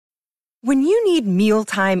When you need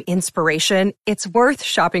mealtime inspiration, it's worth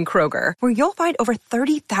shopping Kroger, where you'll find over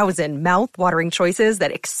 30,000 mouth-watering choices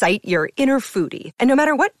that excite your inner foodie. And no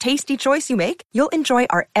matter what tasty choice you make, you'll enjoy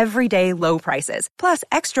our everyday low prices, plus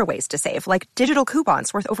extra ways to save, like digital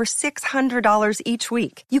coupons worth over $600 each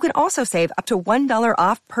week. You can also save up to $1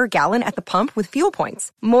 off per gallon at the pump with fuel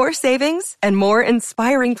points. More savings and more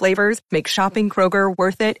inspiring flavors make shopping Kroger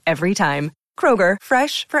worth it every time. Kroger,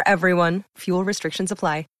 fresh for everyone. Fuel restrictions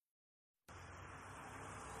apply.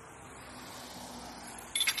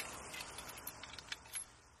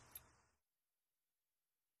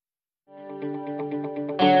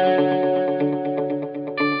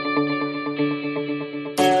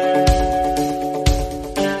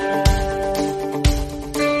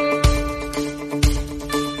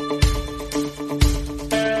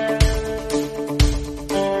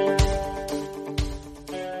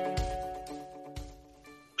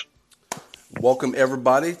 Welcome,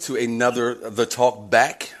 everybody, to another The Talk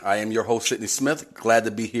Back. I am your host, Sidney Smith. Glad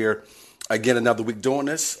to be here again another week doing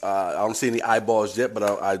this. I don't see any eyeballs yet, but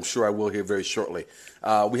I'm sure I will here very shortly.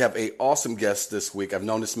 We have an awesome guest this week. I've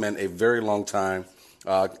known this man a very long time.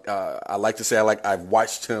 I like to say I've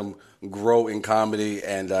watched him grow in comedy,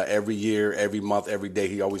 and every year, every month, every day,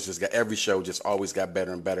 he always just got, every show just always got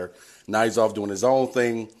better and better. Now he's off doing his own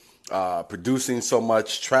thing. Producing so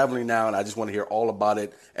much, traveling now, and I just want to hear all about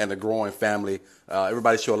it and the growing family.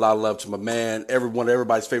 Everybody show a lot of love to my man,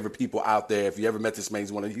 everybody's favorite people out there. If you ever met this man,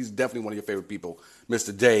 he's definitely one of your favorite people,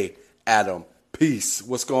 Mr. Day Adam Peace.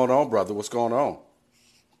 What's going on, brother? What's going on?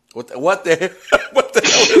 What the what the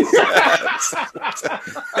hell is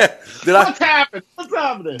that? What's happening? What's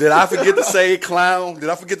happening? Did I forget to say clown? Did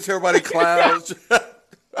I forget to tell everybody clowns?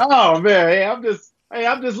 Oh man, I'm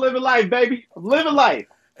just living life, baby. I'm living life.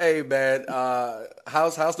 Hey man,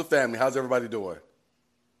 how's the family? How's everybody doing?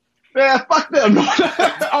 Man, fuck them.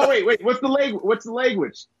 Oh wait. What's the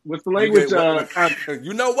language?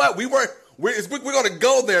 You know what? We're gonna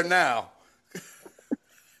go there now.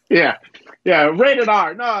 Yeah. Rated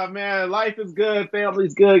R. No, man, life is good.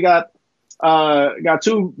 Family's good. Got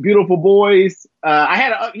two beautiful boys.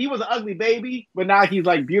 He was an ugly baby, but now he's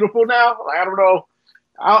like beautiful now. Like, I don't know,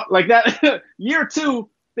 like that. Year 2.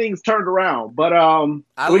 Things turned around, but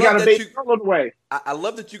we got a baby on the way. I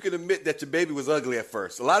love that you can admit that your baby was ugly at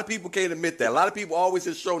first. A lot of people can't admit that. A lot of people always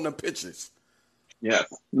just showing them pictures. Yes.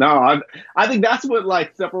 No, I think that's what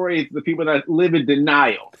like separates the people that live in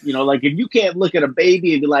denial. You know, like if you can't look at a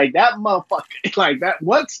baby and be like, that motherfucker, like that,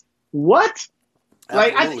 what?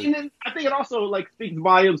 Like I think it also like speaks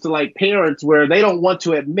volumes to like parents where they don't want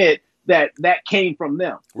to admit that came from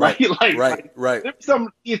them. Right. Right. There's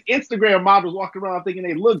some these Instagram models walking around thinking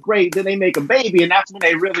they look great, then they make a baby, and that's when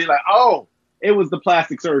they really like, oh, it was the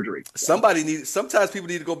plastic surgery. Sometimes people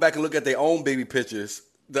need to go back and look at their own baby pictures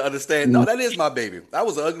to understand, no, that is my baby. I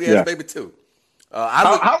was an ugly ass baby too.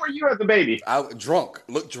 How were you as a baby? I was drunk.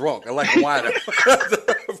 Looked drunk. I like a whiner.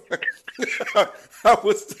 I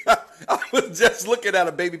was just looking at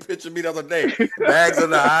a baby picture of me the other day. Bags under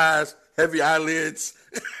the eyes, heavy eyelids.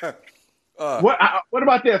 What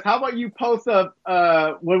about this? How about you post up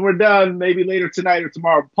when we're done, maybe later tonight or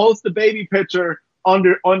tomorrow? Post the baby picture on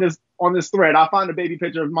this thread. I'll find a baby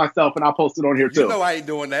picture of myself and I'll post it on here too. You know I ain't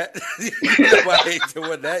doing that.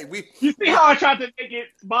 You see how I tried to make it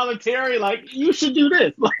voluntary? Like you should do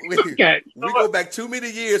this. Like, okay, we go back too many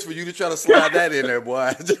years for you to try to slide that in there,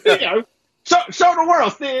 boy. Yeah. Show the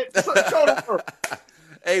world, Sid. Show the world.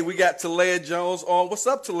 Hey, we got Talea Jones on. What's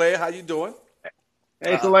up, Talea? How you doing?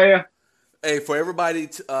 Hey, Talea. Hey, for everybody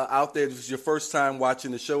out there, this is your first time watching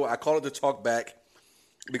the show. I call it The Talk Back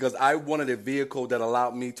because I wanted a vehicle that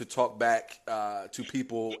allowed me to talk back to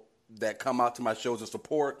people that come out to my shows and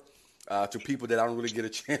support, to people that I don't really get a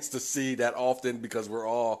chance to see that often because we're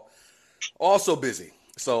all so busy.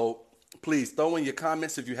 So please throw in your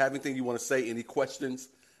comments if you have anything you want to say, any questions.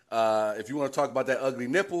 If you want to talk about that ugly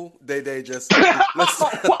nipple, they just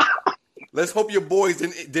let's hope your boys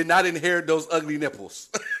did not inherit those ugly nipples.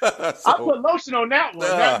 I put lotion on that one.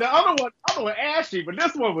 The other one ashy, but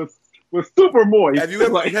this one was super moist. Have you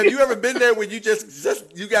ever been there when you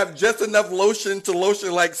you got just enough lotion to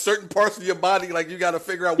lotion like certain parts of your body? Like you got to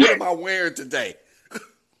figure out, what am I wearing today?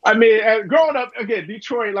 I mean, growing up again,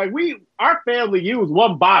 Detroit, like our family used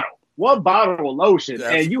one bottle of lotion,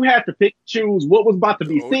 and you had to choose what was about to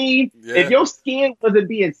be seen. Yeah. If your skin wasn't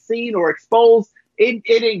being seen or exposed, it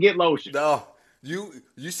didn't get lotion. No, you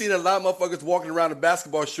seen a lot of motherfuckers walking around in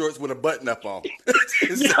basketball shorts with a button up on.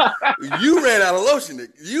 You ran out of lotion.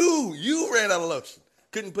 You ran out of lotion.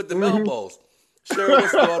 Couldn't put the elbows. Cheryl,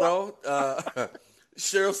 what's going on?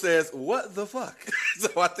 Cheryl says, "What the fuck?" So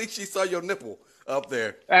I think she saw your nipple up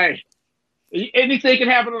there. Hey, Anything can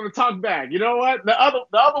happen on the talk back. You know what? The other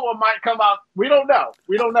one might come out. We don't know.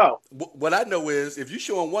 We don't know. What I know is if you're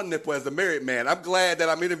showing one nipple as a married man, I'm glad that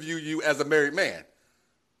I'm interviewing you as a married man.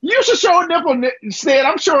 You should show a nipple, Sid.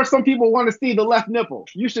 I'm sure some people want to see the left nipple.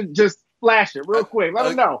 You should just flash it real quick. Let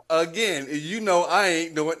them know. Again, I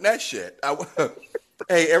ain't doing that shit.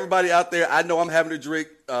 Hey, everybody out there, I know I'm having a drink.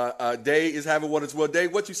 Day is having one as well. Day,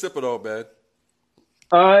 what you sipping on, man?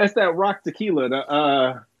 It's that rock tequila,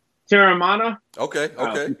 the Terramana. Okay.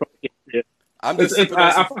 I'm just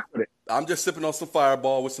sipping on some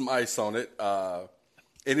Fireball with some ice on it.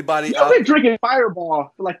 Anybody? You've been drinking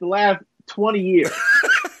Fireball for like the last 20 years.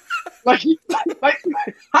 like,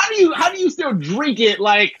 how do you still drink it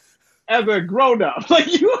like as a grown up?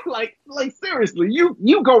 Like you like seriously,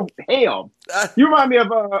 you go ham. You remind me of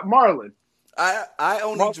Marlon. I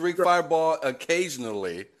only drink Fireball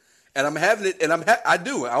occasionally, and I'm having it, and I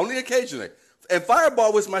do it only occasionally. And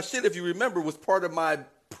Fireball was my shit. If you remember, was part of my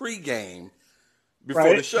pregame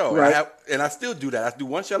before the show. Right. I still do that. I do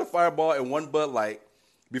one shot of Fireball and one Bud Light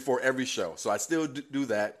before every show. So I still do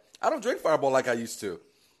that. I don't drink Fireball like I used to.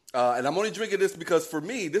 And I'm only drinking this because for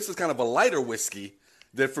me, this is kind of a lighter whiskey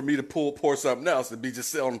than for me to pour something else and be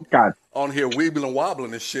just on here weebling and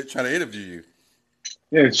wobbling and shit trying to interview you.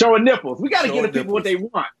 Yeah, showing nipples. We got to give the people what they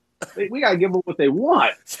want. We got to give them what they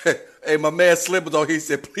want. Hey, my man Slim was on. He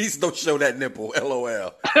said, please don't show that nipple.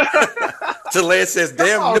 LOL. Taled says,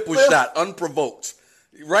 damn nipple Slim. Shot, unprovoked.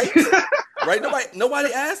 Right? Right?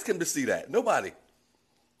 Nobody asked him to see that. Nobody.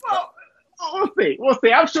 Well, we'll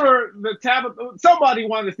see. I'm sure somebody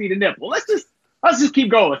wanted to see the nipple. Let's just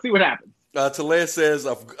keep going. See what happens. Taled says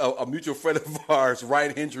a mutual friend of ours,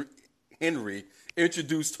 Ryan Henry,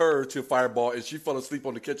 introduced her to Fireball, and she fell asleep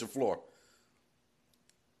on the kitchen floor.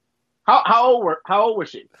 How old was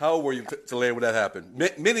she? How old were you, Taled, when that happened?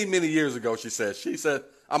 Many years ago, she said,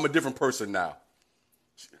 I'm a different person now.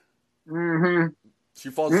 She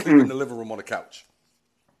falls asleep in the living room on the couch.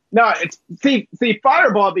 No, see,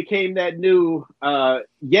 Fireball became that new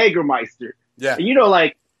Jägermeister. Yeah. And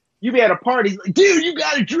like, you be at a party, like, dude, you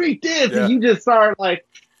got to drink this. Yeah. And you just start like,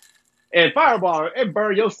 and Fireball, it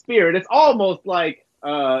burn your spirit. It's almost like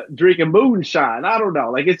drinking moonshine. I don't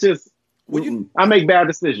know. Like, it's just, I make bad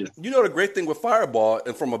decisions. You know, the great thing with Fireball,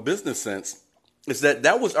 and from a business sense, is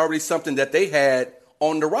that was already something that they had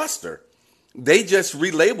on the roster. They just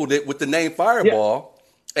relabeled it with the name Fireball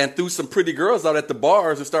and threw some pretty girls out at the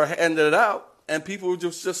bars and started handing it out, and people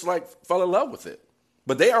just like fell in love with it.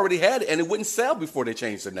 But they already had it, and it wouldn't sell before they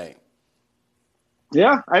changed the name.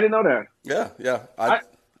 Yeah, I didn't know that. Yeah.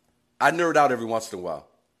 I nerd out every once in a while.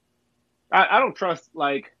 I don't trust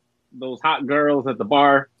like those hot girls at the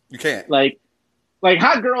bar. You can't. Like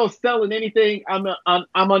hot girls selling anything, I'm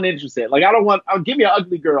uninterested. Like I'll give me an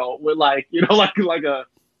ugly girl with like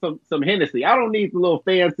some Hennessy. I don't need the little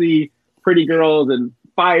fancy pretty girls and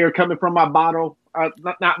fire coming from my bottle.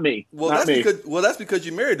 Not me. That's because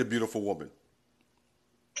you married a beautiful woman.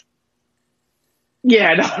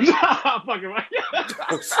 Yeah, no, I'm fucking right.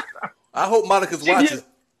 I hope Monica's watching.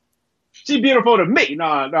 She's beautiful to me.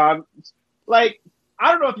 No. Like,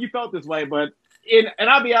 I don't know if you felt this way, but and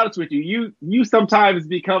I'll be honest with you, you sometimes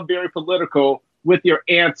become very political with your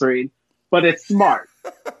answering, but it's smart.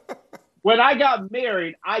 When I got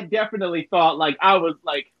married, I definitely thought like I was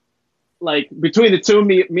like between the two,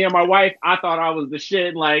 me and my wife, I thought I was the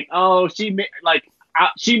shit. Like, oh, she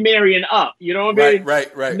marrying up. You know what I mean?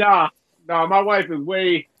 Right. Nah, my wife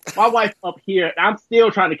up here. I'm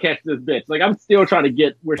still trying to catch this bitch. Like, I'm still trying to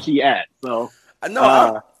get where she at. So I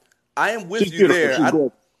know I am with you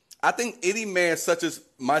there. I think any man such as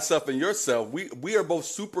myself and yourself, we are both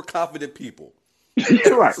super confident people.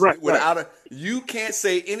 Right. You can't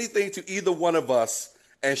say anything to either one of us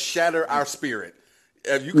and shatter our spirit.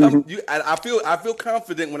 If you come, I feel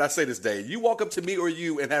confident when I say this, Dave. You walk up to me or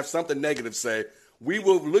you and have something negative say, we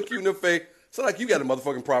will look you in the face. It's like you got a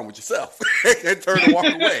motherfucking problem with yourself and turn and walk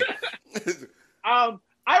away.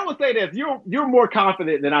 I will say this: you're more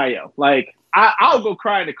confident than I am. Like I'll go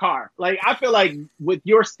cry in the car. Like I feel like with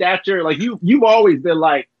your stature, like you've always been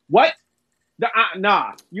like, what?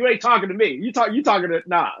 Nah, you ain't talking to me. You talking to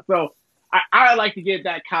nah. So I like to get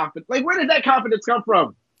that confidence. Like where did that confidence come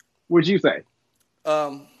from? Would you say?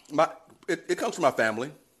 It comes from my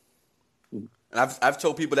family. And I've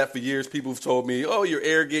told people that for years. People have told me, "Oh, you're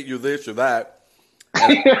arrogant, you're this, you're that."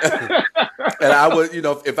 And I would,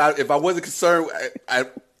 if I wasn't concerned,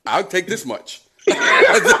 I'd take this much.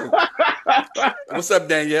 What's up,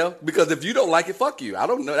 Danielle? Because if you don't like it, fuck you. I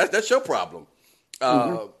don't know. That's your problem.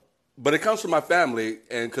 But it comes from my family,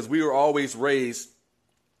 and because we were always raised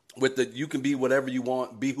with you can be whatever you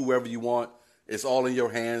want, be whoever you want. It's all in your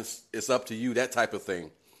hands. It's up to you, that type of thing.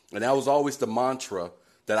 And that was always the mantra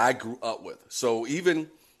that I grew up with. So even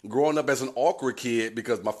growing up as an awkward kid,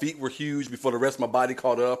 because my feet were huge before the rest of my body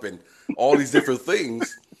caught up and all these different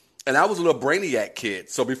things. And I was a little brainiac kid.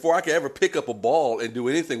 So before I could ever pick up a ball and do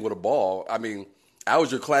anything with a ball, I mean, I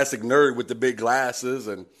was your classic nerd with the big glasses.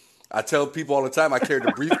 And I tell people all the time I carried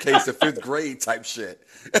a briefcase in 5th grade type shit.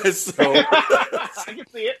 And so I can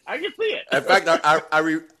see it. In fact,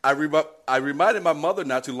 I reminded my mother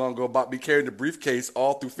not too long ago about me carrying the briefcase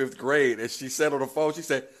all through 5th grade. And she said on the phone, she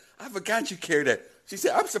said, I forgot you carried that. She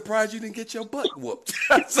said, I'm surprised you didn't get your butt whooped.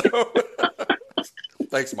 So,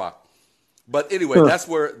 thanks, Ma. But anyway, that's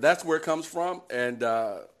where it comes from, and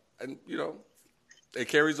you know, it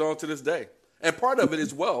carries on to this day. And part of it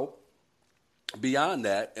as well, beyond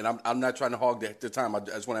that, and I'm not trying to hog the time. I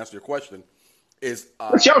just want to answer your question. Is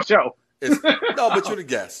it's your show? No, but you're the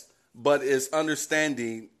guest. But it's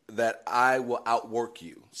understanding that I will outwork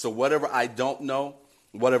you. So whatever I don't know,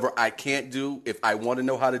 whatever I can't do, if I want to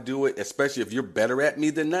know how to do it, especially if you're better at me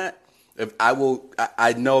than that, I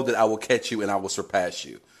know that I will catch you and I will surpass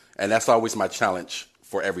you. And that's always my challenge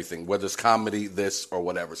for everything, whether it's comedy, this, or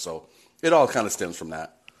whatever. So it all kind of stems from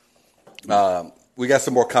that. We got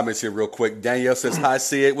some more comments here real quick. Danielle says, hi,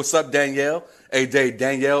 Sid. What's up, Danielle? Hey, Dave,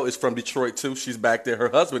 Danielle is from Detroit, too. She's back there. Her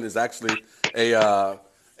husband is actually you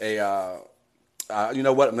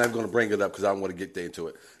know what? I'm never going to bring it up because I don't want to get into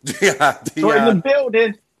it. Dion, in the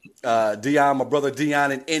building. Dion, my brother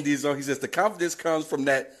Dion in Indy Zone. He says, the confidence comes from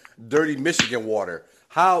that dirty Michigan water.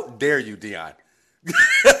 How dare you, Dion?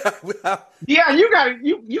 Yeah, you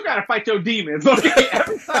gotta fight your demons. Okay,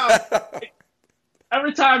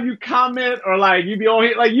 every time you comment or like you be on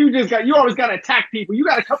here, like you always gotta attack people. You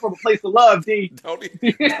gotta come from a place of love, D. Don't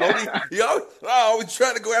he? Yo, always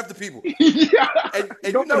trying to go after people. Yeah, and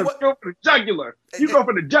you know what? Go for the jugular. Go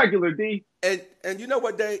for the jugular, D. And you know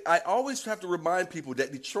what, Dave? I always have to remind people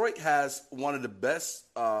that Detroit has one of the best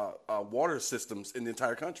water systems in the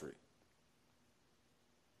entire country.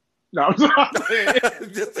 No, I'm sorry.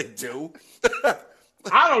 Yes, they do.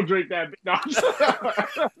 I don't drink that. No.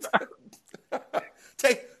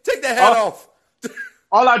 Take that hat off.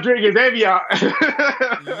 All I drink is Evian.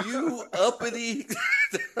 You uppity.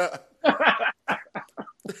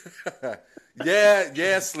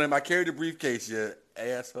 Yeah, Slim. I carried the briefcase, you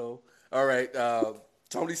asshole. All right.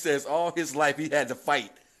 Tony says all his life he had to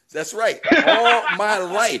fight. That's right. All my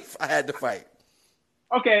life I had to fight.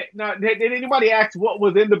 Okay, now, did anybody ask what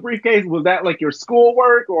was in the briefcase? Was that like your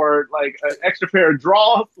schoolwork or like an extra pair of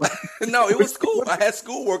drawers? No, it was school. I had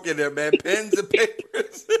schoolwork in there, man. Pens and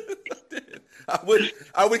papers.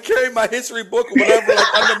 I would carry my history book or whatever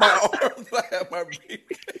like under my arm. I had my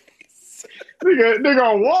briefcase. Nigga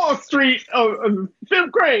on Wall Street,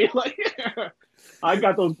 5th grade. Like, I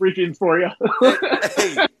got those briefings for you.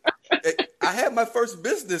 Hey, I had my first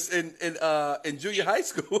business in junior high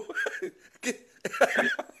school.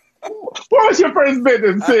 What was your first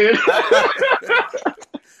business, Sid?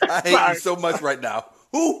 I hate you so much right now.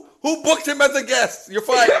 Who booked him as a guest? You're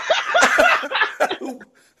fired.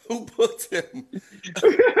 Who booked him?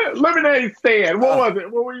 Lemonade stand. What was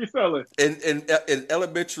it? What were you selling? In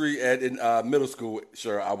elementary and in middle school,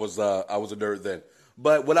 sure, I was a nerd then.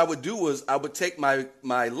 But what I would do was I would take my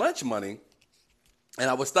lunch money and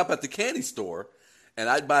I would stop at the candy store and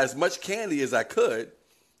I'd buy as much candy as I could.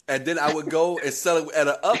 And then I would go and sell it at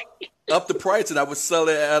up the price, and I would sell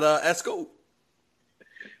it at school.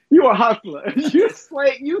 You a hustler. You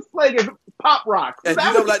slated pop rocks. And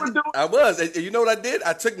you know what I was. And you know what I did?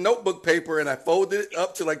 I took notebook paper and I folded it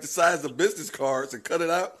up to like the size of business cards and cut it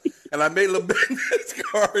out. And I made little business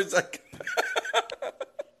cards.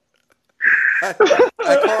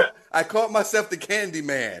 I called myself the Candy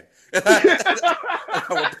Man. And I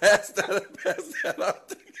would pass that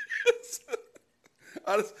out.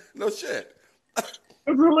 Honest, no shit. This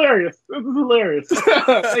is hilarious.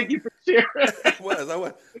 Thank you for sharing. I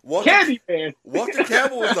was. Candy Man. Walter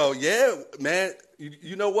Campbell was on. Yeah, man.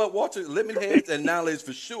 You know what? Walter, lemon heads and knowledge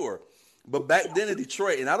for sure. But back then in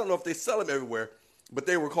Detroit, and I don't know if they sell them everywhere, but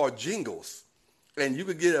they were called jingles. And you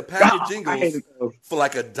could get a pack of jingles for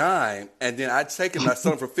like a dime, and then I'd take them and I'd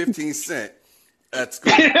sell them for 15 cents at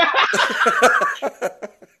school.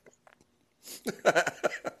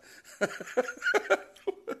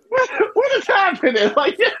 What is happening?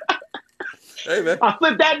 Like, hey man, I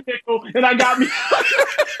flipped that nickel and I got me.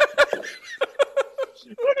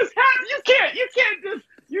 What is happening? You can't just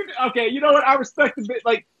okay. You know what? I respect a bit.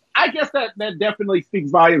 Like, I guess that definitely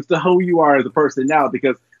speaks volumes to who you are as a person now,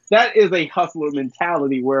 because that is a hustler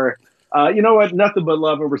mentality where you know what, nothing but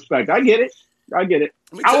love and respect. I get it. I get it.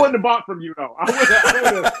 I wouldn't have bought from you though. I would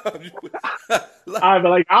have. I'd be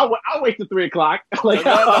like, I'll wait till 3 o'clock. Like,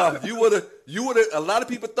 no. You would have. A lot of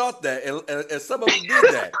people thought that, and some of them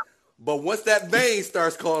did that. But once that vein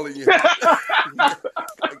starts calling you,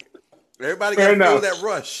 everybody got to feel that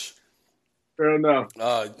rush. Fair enough.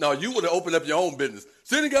 No, you would have opened up your own business.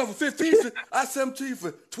 Sidney got for 15 cents. I sell them to you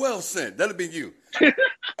for 12 cents. That'll be you.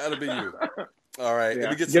 That'll be you. All right. Yeah.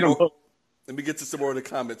 Let me get to some more of the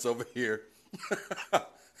comments over here.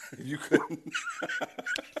 You couldn't.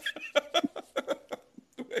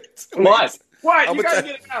 Wait. What? You gotta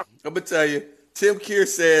get it out. I'm gonna tell you. Tim Keir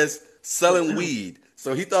says selling weed,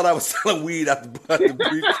 so he thought I was selling weed out the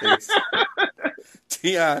briefcase.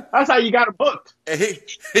 Dion. That's how you got it booked. And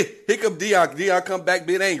here come Dion. Dion come back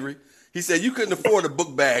being angry. He said, "You couldn't afford a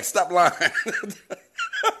book bag. Stop lying."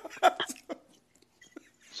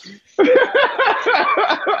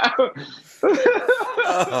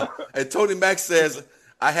 And Tony Mack says,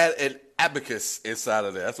 I had an abacus inside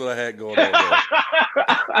of there. That's what I had going on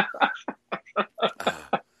there.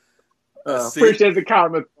 Appreciate the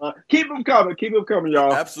comments. Keep them coming,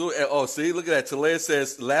 y'all. Absolutely. Oh, see, look at that. Talea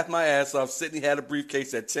says, laugh my ass off. Sidney had a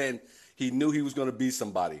briefcase at 10. He knew he was going to be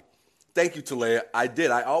somebody. Thank you, Talea. I did.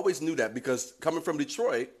 I always knew that because coming from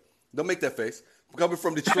Detroit, don't make that face. Coming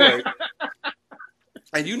from Detroit,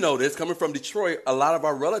 and you know this, coming from Detroit, a lot of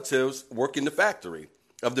our relatives work in the factory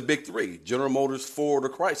of the big three, General Motors, Ford, or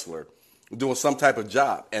Chrysler, doing some type of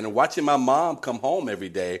job. And watching my mom come home every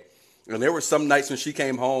day, and there were some nights when she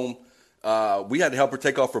came home, we had to help her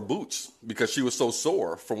take off her boots because she was so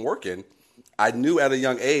sore from working. I knew at a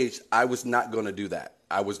young age I was not going to do that.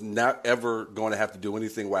 I was not ever going to have to do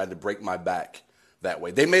anything where I had to break my back that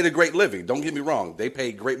way. They made a great living. Don't get me wrong. They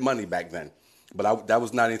paid great money back then. But that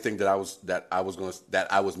was not anything that I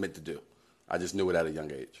was meant to do. I just knew it at a young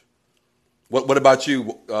age. What about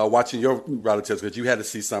you watching your relatives? Because you had to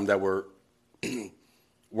see some that were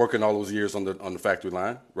working all those years on the factory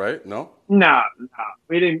line, right? No,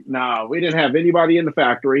 we didn't have anybody in the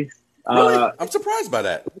factory. Really? I'm surprised by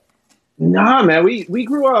that. Nah, man, we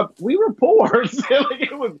grew up. We were poor. So like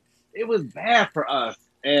it was bad for us,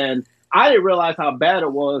 and I didn't realize how bad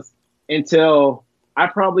it was until I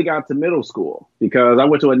probably got to middle school because I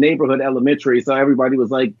went to a neighborhood elementary, so everybody was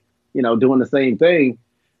like, doing the same thing.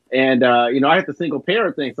 And, I had the single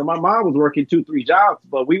parent thing. So my mom was working 2-3 jobs,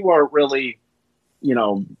 but we weren't really, we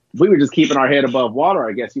were just keeping our head above water,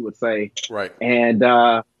 I guess you would say. Right. And,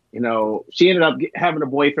 she ended up having a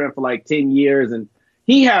boyfriend for like 10 years and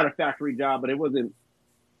he had a factory job, but it wasn't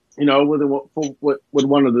with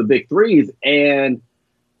one of the big threes. And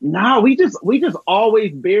no, we just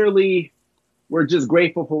always barely were just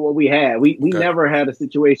grateful for what we had. We never had a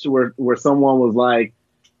situation where someone was like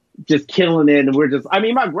just killing it. And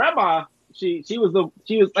my grandma, she was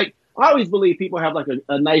like, I always believe people have like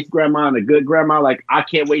a nice grandma and a good grandma. Like, I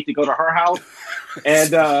can't wait to go to her house.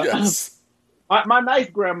 And, yes. My nice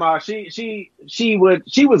grandma, she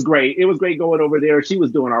was great. It was great going over there. She was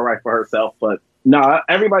doing all right for herself, but no,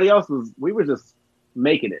 everybody else we were just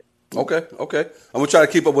making it. Okay. I'm going to try to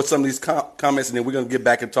keep up with some of these comments, and then we're going to get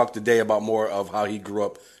back and talk today about more of how he grew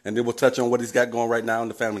up, and then we'll touch on what he's got going right now in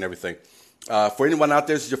the family and everything. For anyone out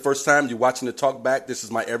there, this is your first time, you're watching the Talk Back. This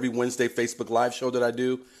is my every Wednesday Facebook Live show that I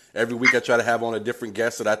do. Every week I try to have on a different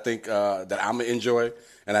guest that I think that I'm going to enjoy,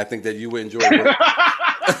 and I think that you will enjoy.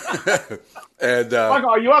 And fuck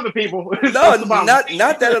all you other people. No, not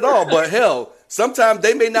that at all, but hell, sometimes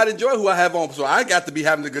they may not enjoy who I have on, so I got to be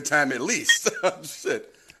having a good time at least.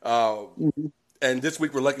 Shit. And this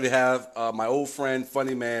week we're lucky to have my old friend,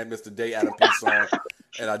 funny man, Mr. Day Adam Peace on.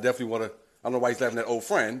 And I definitely want to, I don't know why he's laughing at old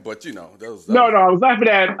friend, but I was laughing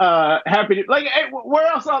at happy to, like, hey, where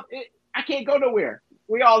else I can't go nowhere.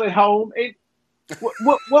 We all at home.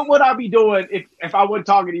 What would I be doing if I wasn't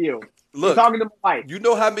talking to you? Look, talking to my wife. You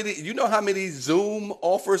know how many Zoom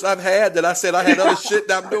offers I've had that I said I had other shit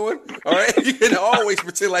that I'm doing? All right. You can always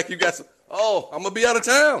pretend like you got some, I'm gonna be out of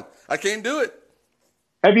town. I can't do it.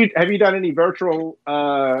 Have you done any virtual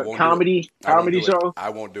comedy shows? I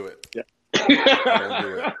won't do it. Yeah.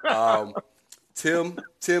 I won't do it.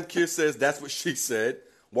 Tim Keir says that's what she said.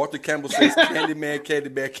 Walter Campbell says Candyman.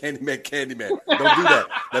 Don't do that.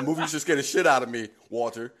 That movie just scared the shit out of me,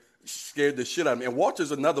 Walter. Scared the shit out of me. And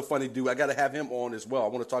Walter's another funny dude. I got to have him on as well. I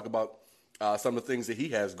want to talk about some of the things that he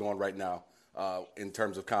has going right now in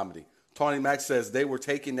terms of comedy. Tony Mack says they were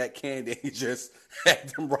taking that candy and he just had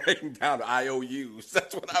them writing down the IOUs.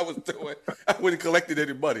 That's what I was doing. I wouldn't collected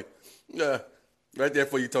any money. Right there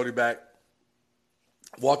for you, Tony Mack.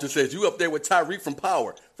 Walter says, you up there with Tyreek from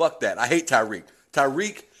Power. Fuck that. I hate Tyreek.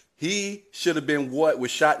 Tyreek, he should have been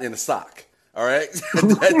was shot in a sock. All right?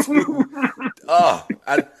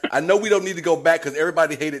 I know we don't need to go back because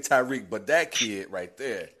everybody hated Tyreek, but that kid right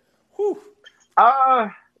there, whew.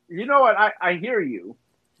 You know what? I hear you,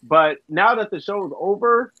 but now that the show is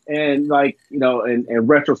over and like, you know, in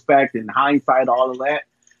retrospect and hindsight, all of that,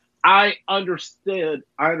 I understood him.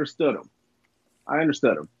 I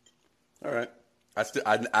understood him. All right.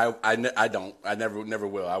 I don't. I never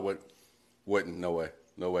will. I wouldn't. No way.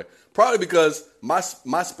 Probably because my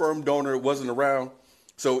sperm donor wasn't around.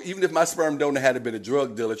 So even if my sperm donor had been a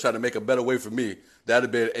drug dealer trying to make a better way for me, that'd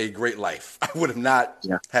have been a great life. I would have not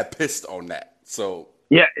have pissed on that. So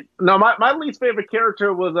yeah, no, my least favorite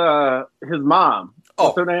character was his mom.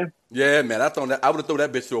 What's her name? Yeah, man. I would have thrown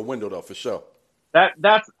that bitch through a window though for sure.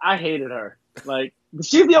 I hated her. Like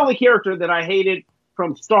she's the only character that I hated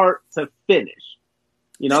from start to finish.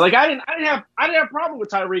 You know, like I didn't have a problem with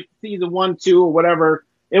Tyreek season 1, 2, or whatever.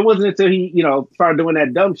 It wasn't until he, you know, started doing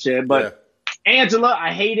that dumb shit. But Angela,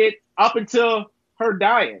 I hated up until her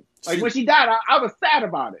dying. Like when she died, I was sad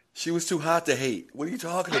about it. She was too hot to hate. What are you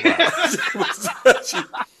talking about?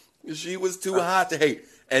 she was too hot to hate.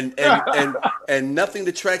 And nothing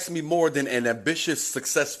attracts me more than an ambitious,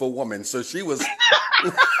 successful woman. So she was.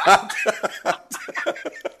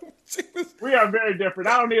 We are very different.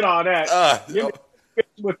 I don't need all that. Give me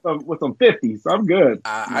with some 50s. I'm good.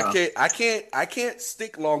 I can't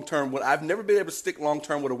stick long term with. I've never been able to stick long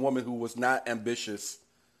term with a woman who was not ambitious.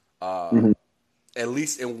 At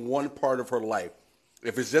least in one part of her life.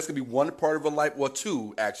 If it's just gonna be one part of her life, well,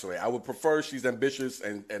 two actually. I would prefer she's ambitious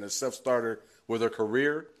and a self-starter with her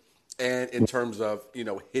career, and in terms of, you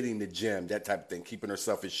know, hitting the gym, that type of thing, keeping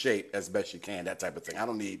herself in shape as best she can, that type of thing. I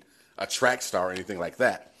don't need a track star or anything like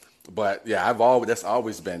that. But yeah, that's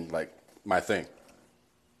always been like my thing.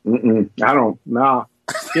 I don't. Nah.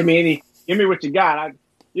 Give me what you got.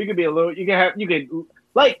 You could be a little.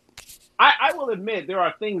 I will admit there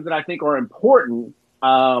are things that I think are important,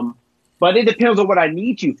 but it depends on what I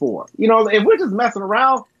need you for. You know, if we're just messing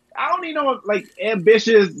around, I don't need no like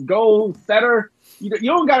ambitious goal setter. You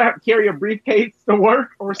don't gotta have to carry a briefcase to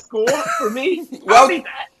work or school for me. Well,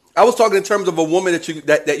 I was talking in terms of a woman that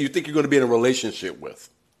you think you're going to be in a relationship with.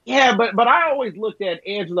 Yeah, but I always looked at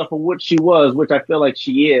Angela for what she was, which I feel like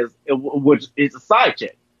she is, which is a side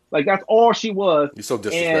chick. Like that's all she was. You're so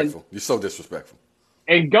disrespectful.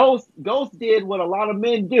 And Ghost did what a lot of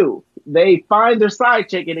men do. They find their side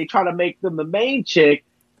chick and they try to make them the main chick.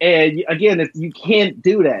 And again, you can't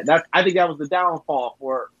do that. I think that was the downfall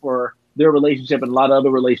for their relationship and a lot of other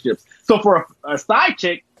relationships. So for a side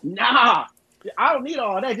chick, nah, I don't need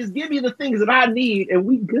all that. Just give me the things that I need and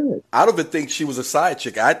we good. I don't even think she was a side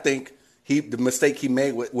chick. I think the mistake he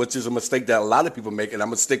made, which is a mistake that a lot of people make, and I'm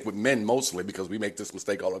going to stick with men mostly because we make this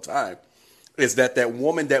mistake all the time, is that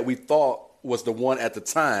woman that we thought was the one at the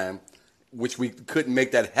time, which we couldn't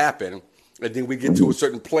make that happen, and then we get to a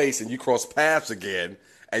certain place and you cross paths again,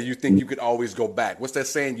 and you think you could always go back. What's that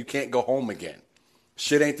saying? You can't go home again.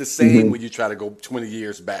 Shit ain't the same when you try to go 20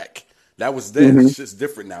 years back. That was then. It's just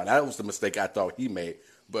different now. That was the mistake I thought he made.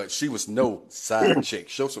 But she was no side chick.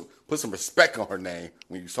 Put some respect on her name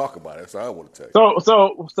when you talk about it. That's all I want to tell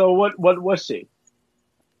you. So what was she?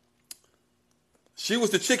 She was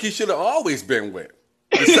the chick he should have always been with.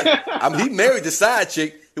 He married the side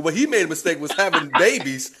chick. What he made a mistake was having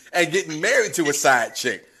babies and getting married to a side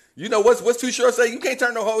chick. You know what's Too Short say? You can't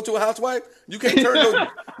turn no hoe to a housewife. You can't turn no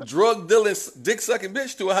drug dealing, dick sucking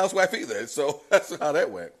bitch to a housewife either. So that's how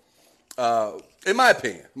that went. In my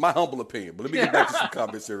opinion, my humble opinion. But let me get back to some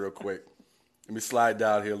comments here real quick. Let me slide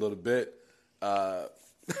down here a little bit.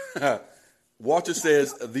 Walter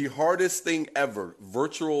says, the hardest thing ever,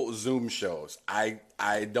 virtual Zoom shows. I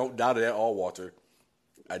don't doubt it at all, Walter.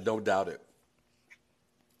 I don't doubt it.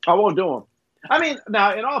 I won't do them. I mean,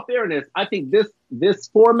 now, in all fairness, I think this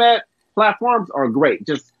format, platforms are great.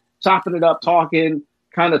 Just chopping it up, talking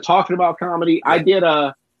about comedy. Yeah. I did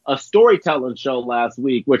a storytelling show last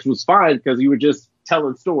week, which was fine because you were just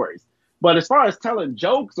telling stories. But as far as telling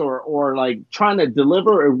jokes or like trying to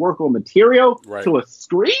deliver and work on material to a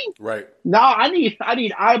screen, no, I need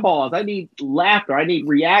eyeballs. I need laughter. I need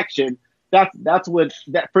reaction. That's what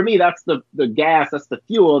for me. That's the gas. That's the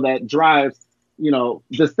fuel that drives, you know,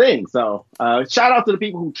 this thing. So shout out to the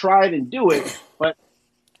people who tried and do it. But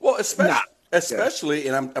especially,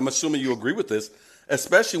 and I'm assuming you agree with this,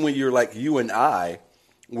 especially when you're like you and I,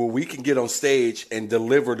 where we can get on stage and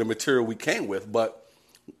deliver the material we came with, but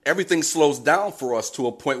everything slows down for us to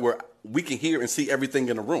a point where we can hear and see everything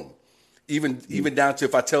in the room. Even down to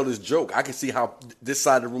if I tell this joke, I can see how this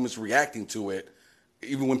side of the room is reacting to it,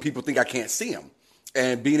 even when people think I can't see them.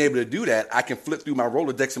 And being able to do that, I can flip through my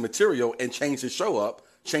Rolodex of material and change the show up,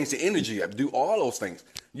 change the energy up, do all those things.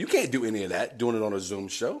 You can't do any of that doing it on a Zoom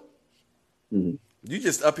show. Mhm. You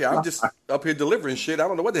just up here. I'm just up here delivering shit. I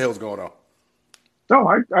don't know what the hell's going on. No,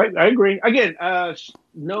 I agree. Again,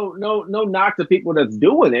 no knock to people that's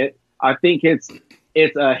doing it. I think it's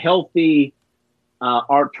a healthy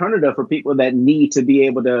alternative for people that need to be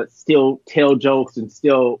able to still tell jokes and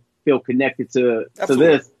still feel connected to this.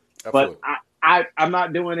 Absolutely. But I'm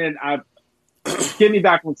not doing it. Get me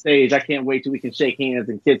back on stage. I can't wait till we can shake hands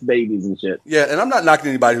and kiss babies and shit. Yeah, and I'm not knocking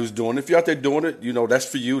anybody who's doing it. If you're out there doing it, that's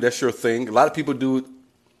for you. That's your thing. A lot of people do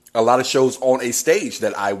a lot of shows on a stage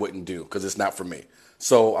that I wouldn't do because it's not for me.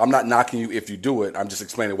 So I'm not knocking you if you do it. I'm just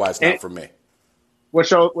explaining why it's not for me. What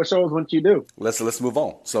shows wouldn't you do? Let's move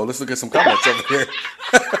on. So let's look at some comments over here.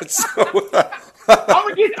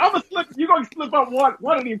 You're gonna slip up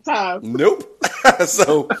one of these times. Nope.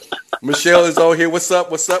 So Michelle is on here. What's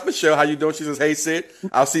up, Michelle? How you doing? She says, "Hey Sid,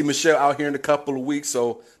 I'll see Michelle out here in a couple of weeks.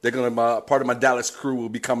 So they're gonna part of my Dallas crew will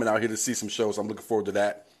be coming out here to see some shows. I'm looking forward to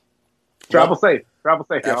that. Travel safe,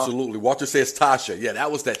 Absolutely. Y'all. Walter says Tasha. Yeah,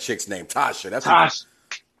 that was that chick's name, Tasha. That's Tasha.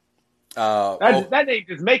 That name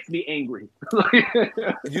just makes me angry.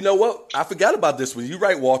 You know what? I forgot about this one. You're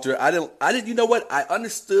right, Walter. I didn't. You know what? I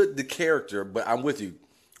understood the character, but I'm with you.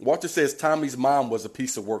 Walter says Tommy's mom was a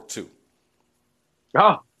piece of work too.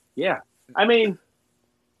 Oh yeah, I mean,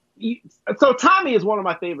 so Tommy is one of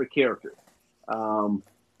my favorite characters, and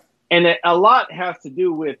a lot has to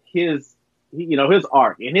do with his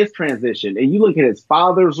arc and his transition. And you look at his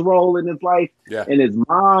father's role in his life, and his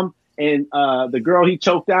mom, and the girl he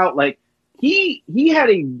choked out. Like he had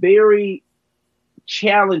a very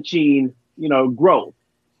challenging, growth,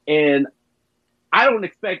 and I don't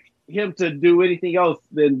expect him to do anything else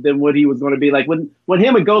than what he was going to be. Like when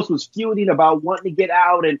him and Ghost was feuding about wanting to get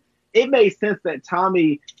out, and it made sense that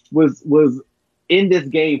Tommy was in this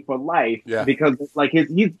game for life, because like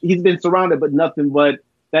he's been surrounded but nothing but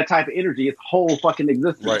that type of energy his whole fucking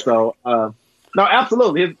existence. Right. So no,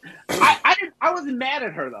 absolutely. I wasn't mad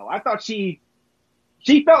at her though. I thought she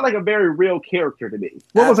felt like a very real character to me.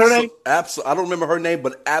 What was her name? I don't remember her name,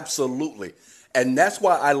 but absolutely. And that's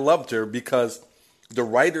why I loved her, because the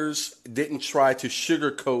writers didn't try to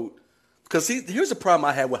sugarcoat. Because here's the problem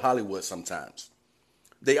I have with Hollywood sometimes.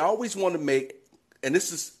 They always want to make,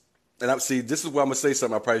 this is where I'm going to say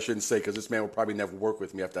something I probably shouldn't say, because this man will probably never work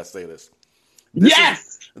with me after I say this.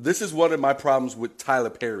 This is one of my problems with Tyler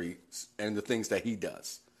Perry and the things that he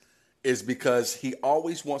does, is because he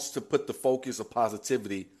always wants to put the focus of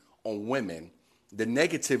positivity on women. The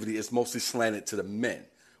negativity is mostly slanted to the men.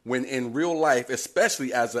 When in real life,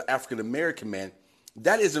 especially as an African-American man,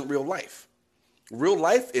 that isn't real life. Real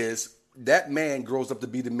life is that man grows up to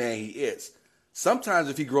be the man he is. Sometimes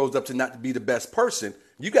if he grows up to not to be the best person,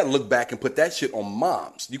 you got to look back and put that shit on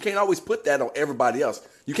moms. You can't always put that on everybody else.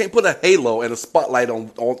 You can't put a halo and a spotlight on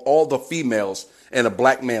all the females in a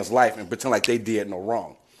black man's life and pretend like they did no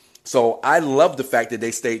wrong. So I love the fact that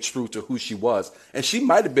they stayed true to who she was. And she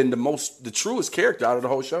might have been the truest character out of the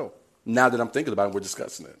whole show. Now that I'm thinking about it, we're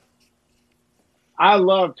discussing it. I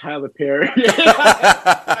love Tyler Perry.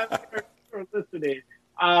 For listening.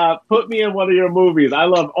 Put me in one of your movies. I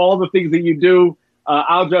love all the things that you do.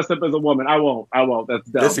 I'll dress up as a woman. I won't. That's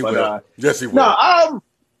dumb. Yes, he will. Yes, he will.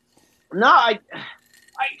 No, I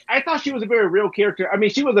thought she was a very real character. I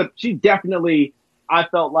mean, she definitely, I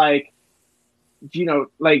felt like,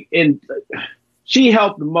 she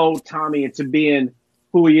helped mold Tommy into being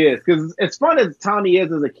who he is. Because as fun as Tommy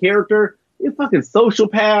is as a character, he's a fucking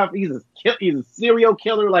sociopath. He's a serial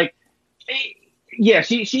killer. Like, yeah,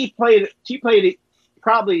 she played it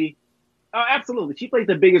probably. Absolutely, she played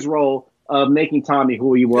the biggest role of making Tommy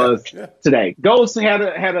who he was today. Ghost had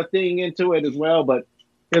a thing into it as well, but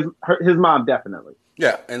his mom definitely.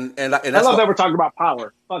 Yeah, and that's I love that we're talking about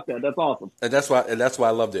power. Fuck that, that's awesome. And that's why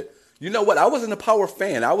I loved it. You know what? I wasn't a Power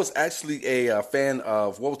fan. I was actually a fan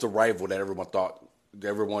of, what was the rival that everyone thought?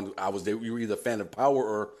 You were either a fan of Power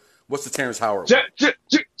or what's the Terrence Howard?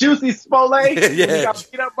 Juicy Smollett. Yeah. He got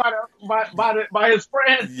beat up by his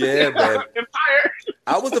friends. Yeah, man. Empire.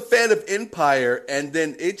 I was a fan of Empire, and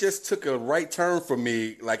then it just took a right turn for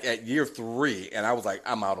me, like at year 3, and I was like,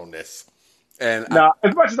 I'm out on this. And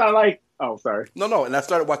as much as I like, sorry. No, and I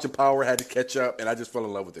started watching Power, had to catch up, and I just fell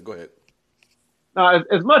in love with it. Go ahead.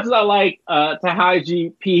 As much as I like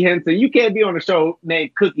Tahaji P. Henson, you can't be on a show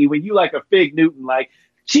named Cookie when you like a Fig Newton. Like,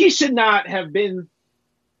 she should not have been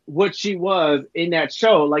what she was in that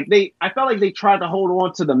show. Like, I felt like they tried to hold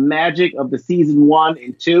on to the magic of the season 1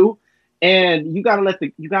 and 2, and you gotta let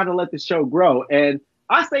the show grow. And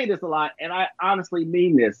I say this a lot, and I honestly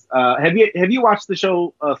mean this. Have you watched the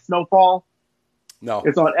show Snowfall? No.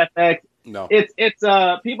 It's on FX. No. It's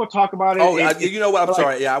people talk about it. Oh, you know what? I'm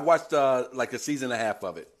sorry. Yeah, I watched like a season and a half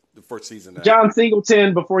of it. The first season. John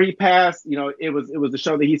Singleton, before he passed, it was the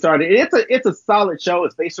show that he started. It's a solid show.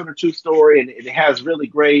 It's based on a true story, and it has really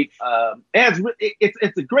great.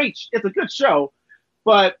 It's a good show,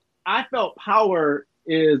 but I felt Power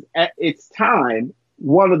is at its time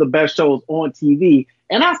one of the best shows on TV.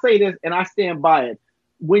 And I say this, and I stand by it.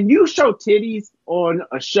 When you show titties on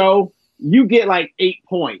a show, you get like 8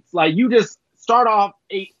 points. Like you just start off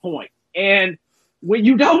 8 points, and when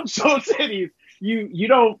you don't show titties, you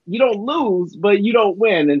don't lose, but you don't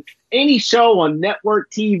win. And any show on network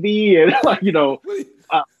TV and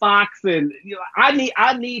Fox and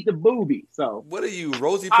I need the booby. So what are you,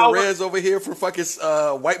 Rosie Perez over here for fucking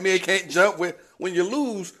White Man Can't Jump? When you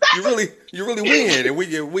lose, you really win, and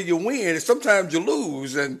when you win, sometimes you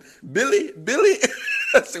lose. And Billy,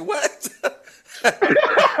 I said what?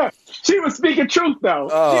 She was speaking truth though.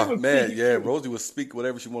 Oh man, yeah, Rosie would speak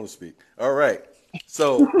whatever she want to speak. All right,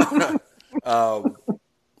 so.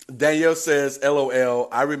 Danielle says, LOL,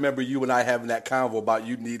 I remember you and I having that convo about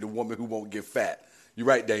you need a woman who won't get fat. You're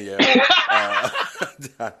right, Danielle.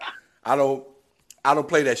 I don't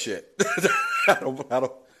play that shit. I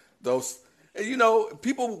don't those. And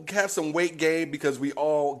people have some weight gain because we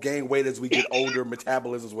all gain weight as we get older,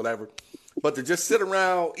 metabolisms, whatever. But to just sit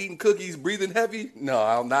around eating cookies, breathing heavy,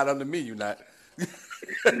 no, not under me. You're not.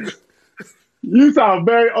 You sound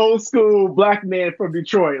very old school black man from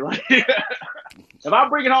Detroit. Like, if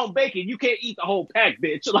I'm bringing home bacon, you can't eat the whole pack,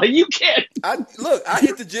 bitch. Like, you can't. I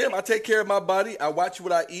hit the gym. I take care of my body. I watch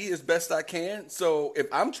what I eat as best I can. So if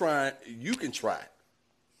I'm trying, you can try.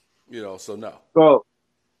 So no. Well,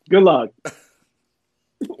 good luck.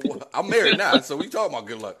 Well, I'm married now, so we talking about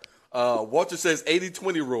good luck. Walter says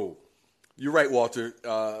 80-20 rule. You're right, Walter.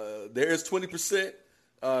 There is 20%.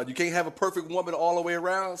 You can't have a perfect woman all the way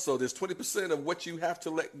around, so there's 20% of what you have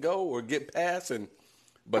to let go or get past,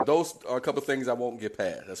 but those are a couple of things I won't get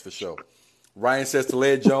past, that's for sure. Ryan says to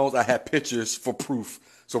Talia Jones, I have pictures for proof.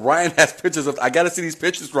 So Ryan has pictures I got to see these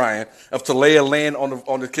pictures, Ryan, of Talia laying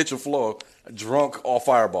on the kitchen floor, drunk off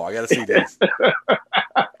Fireball. I got to see this.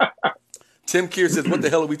 Tim Keir says, what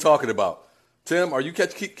the hell are we talking about? Tim, are you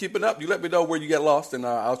keeping up? You let me know where you get lost, and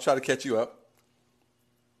I'll try to catch you up.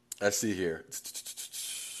 Let's see here.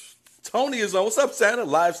 Tony is on. What's up, Santa?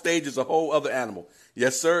 Live stage is a whole other animal.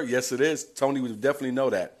 Yes, sir. Yes, it is. Tony would definitely know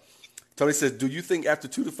that. Tony says, do you think after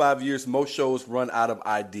 2 to 5 years, most shows run out of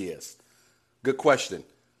ideas? Good question.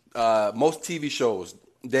 Most TV shows,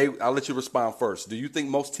 I'll let you respond first. Do you think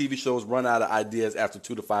most TV shows run out of ideas after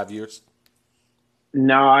 2 to 5 years?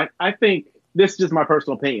 No, I think this is just my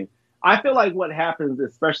personal opinion. I feel like what happens,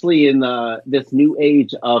 especially in this new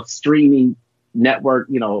age of streaming network,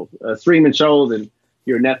 streaming shows and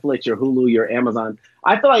your Netflix, your Hulu, your Amazon.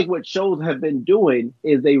 I feel like what shows have been doing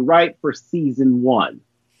is they write for season 1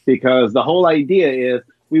 because the whole idea is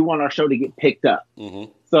we want our show to get picked up.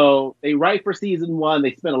 Mm-hmm. So they write for season 1.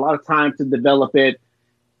 They spend a lot of time to develop it.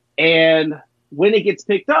 And when it gets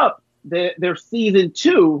picked up, their season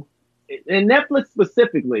 2, and Netflix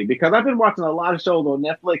specifically, because I've been watching a lot of shows on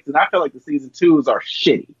Netflix and I feel like the season 2s are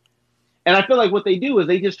shitty. And I feel like what they do is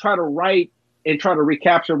they just try to write and try to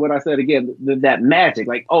recapture what I said again, that magic.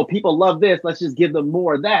 Like, oh, people love this. Let's just give them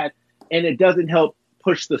more of that. And it doesn't help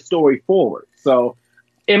push the story forward. So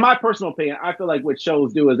in my personal opinion, I feel like what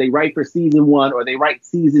shows do is they write for season 1 or they write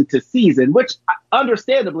season to season, which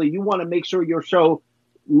understandably you want to make sure your show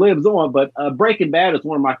lives on. But Breaking Bad is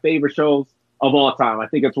one of my favorite shows of all time. I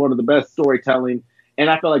think it's one of the best storytelling. And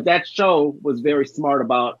I feel like that show was very smart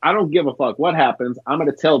about, I don't give a fuck what happens. I'm going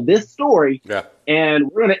to tell this story and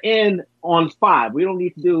we're going to end on 5. We don't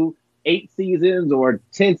need to do 8 seasons or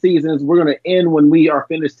 10 seasons. We're going to end when we are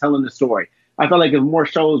finished telling the story. I feel like if more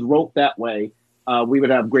shows wrote that way, we would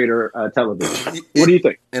have greater television. What do you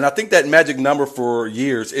think? And I think that magic number for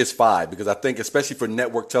years is 5 because I think especially for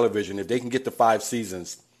network television, if they can get to 5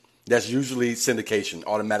 seasons, that's usually syndication,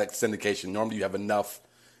 automatic syndication. Normally you have enough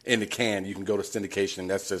in the can, you can go to syndication.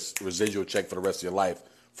 That's just residual check for the rest of your life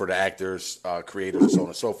for the actors, creators, and so on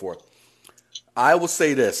and so forth. I will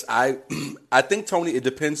say this. I think, Tony, it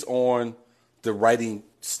depends on the writing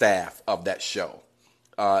staff of that show.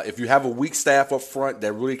 If you have a weak staff up front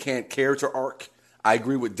that really can't character arc, I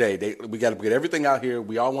agree with Day. We got to get everything out here.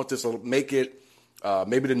 We all want this to make it.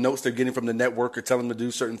 Maybe the notes they're getting from the network are telling them to do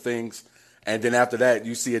certain things. And then after that,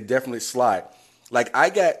 you see it definitely slide. Like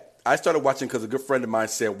I started watching because a good friend of mine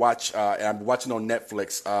said, watch, and I'm watching on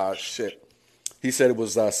Netflix. He said it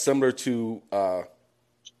was similar to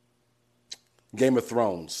Game of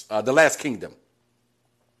Thrones, The Last Kingdom.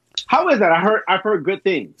 How is that? I've heard good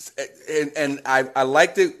things. And I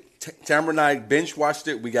liked it Tamara and I binge watched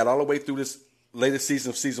it. We got all the way through this latest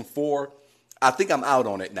season of season 4. I think I'm out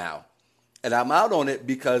on it now. And I'm out on it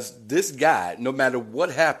because this guy, no matter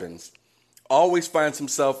what happens, always finds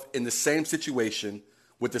himself in the same situation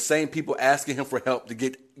with the same people asking him for help to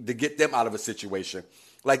get them out of a situation.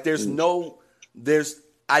 Like I know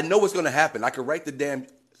what's going to happen. I could write the damn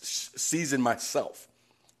season myself.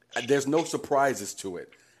 There's no surprises to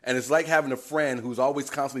it. And it's like having a friend who's always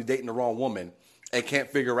constantly dating the wrong woman and can't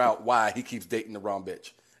figure out why he keeps dating the wrong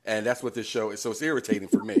bitch. And that's what this show is. So it's irritating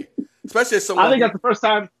for me. Especially as someone. I think that's the first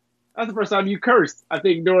time you cursed, I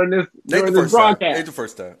think, during this broadcast. Ain't the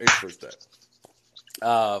first time.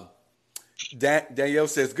 Danielle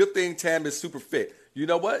says, good thing Tam is super fit. You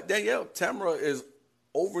know what, Danielle? Tamara is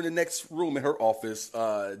over in the next room in her office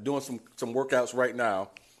doing some workouts right now,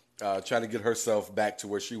 trying to get herself back to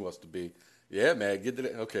where she wants to be. Yeah, man, get to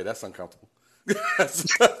that. Okay, that's uncomfortable.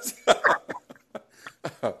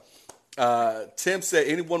 Tim said,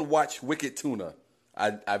 anyone watch Wicked Tuna?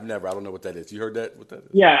 I've never. I don't know what that is. You heard that? What that is?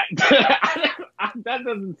 Yeah,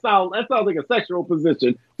 that sounds like a sexual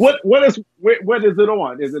position. What is it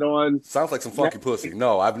on? Is it on? Sounds like some funky pussy.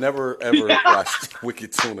 No, I've never ever watched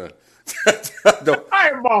Wicked Tuna. No.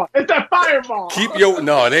 Fireball. It's that Fireball. Keep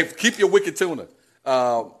your Wicked Tuna.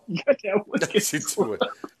 All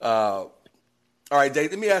right,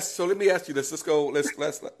 Dave. Let me ask you this. Let's go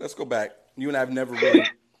back. You and I have never really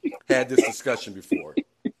had this discussion before.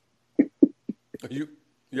 You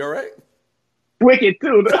all right? Wicked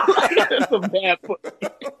tuna. That's a bad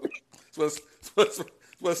That's what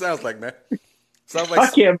it sounds like, man. Sounds I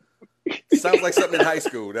can't. Sounds like something in high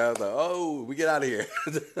school. That was like, oh, we get out of here.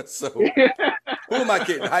 So, who am I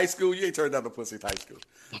kidding? High school? You ain't turned down the pussy in high school.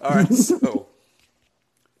 All right, so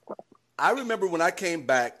I remember when I came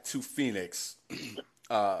back to Phoenix,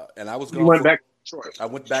 and I was going. You went back to Detroit. I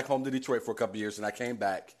went back home to Detroit for a couple of years, and I came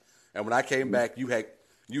back. And when I came back, you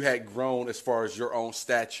had grown as far as your own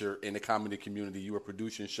stature in the comedy community. You were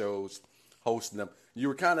producing shows, hosting them. You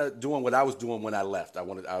were kind of doing what I was doing when I left. I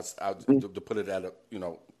was to put it at a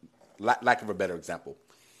lack of a better example.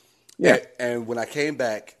 Yeah. And when I came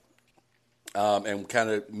back, and kind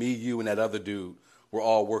of me, you, and that other dude were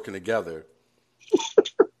all working together.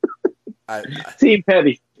 Team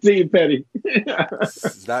Petty.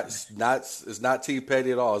 It's not Team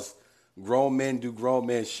Petty at all. It's grown men do grown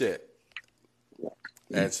men shit.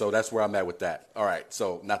 And so that's where I'm at with that. All right.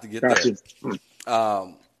 So not to get there.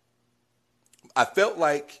 I felt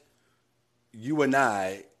like you and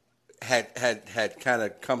I had kind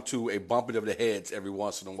of come to a bumping of the heads every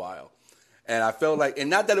once in a while. And I felt like, and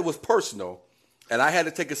not that it was personal, and I had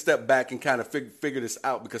to take a step back and kind of figure this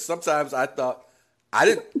out, because sometimes I thought I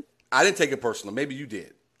didn't take it personal. Maybe you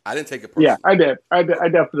did. I didn't take it personal. Yeah, I did. I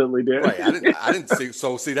definitely did. Right. I didn't see.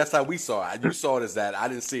 So see, that's how we saw it. You saw it as that. I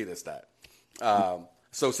didn't see it as that.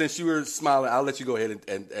 So since you were smiling, I'll let you go ahead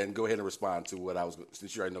and go ahead and respond to what I was.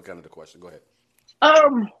 Since you already know kind of the question, go ahead.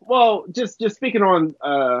 Well, just speaking on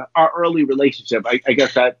our early relationship, I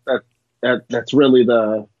guess that's really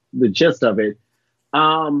the gist of it.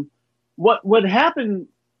 What happened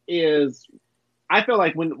is, I feel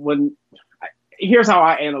like when here's how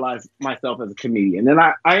I analyze myself as a comedian, and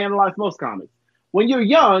I analyze most comics. When you're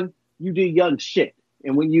young, you do young shit,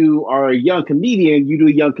 and when you are a young comedian, you do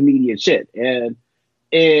young comedian shit. And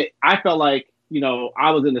I felt like,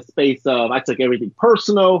 I was in the space of, I took everything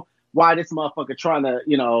personal. Why this motherfucker trying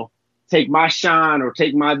to, take my shine or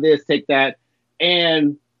take my this, take that.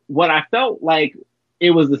 And what I felt like it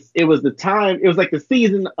was the time, it was like the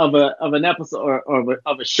season of an episode or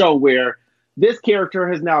of a show where this character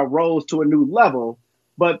has now rose to a new level,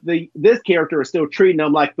 but this character is still treating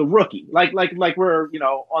them like the rookie, like we're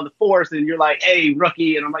on the force, and you're like, hey,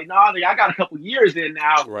 rookie, and I'm like, no, I got a couple years in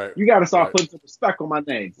now. Right. You got to start putting some respect on my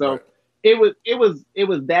name. So it was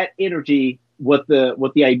that energy with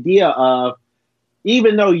the idea of,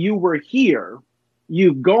 even though you were here,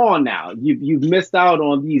 you've gone now. You've missed out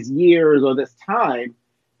on these years or this time,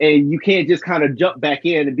 and you can't just kind of jump back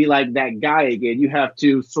in and be like that guy again. You have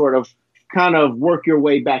to sort of kind of work your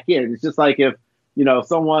way back in. It's just like if,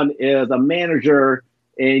 someone is a manager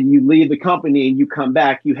and you leave the company and you come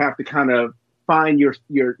back, you have to kind of find your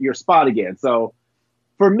spot again. So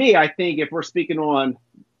for me, I think if we're speaking on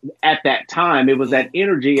at that time, it was that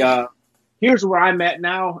energy of, here's where I'm at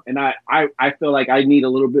now. And I feel like I need a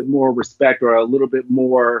little bit more respect, or a little bit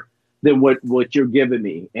more than what you're giving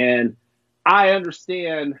me. And I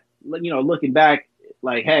understand, looking back,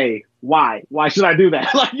 like, hey, why should I do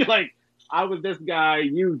that? like, I was this guy,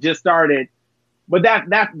 you just started, but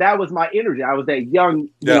that was my energy. I was that young,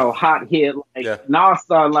 hot hit, like, nah,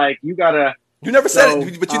 son, like, you gotta. You never said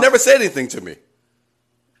it, but you never said anything to me.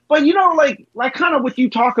 But like kind of what you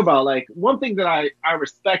talk about, like one thing that I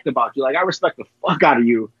respect about you, like I respect the fuck out of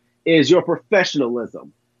you, is your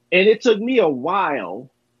professionalism. And it took me a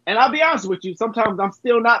while, and I'll be honest with you, sometimes I'm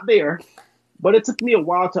still not there, but it took me a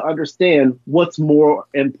while to understand what's more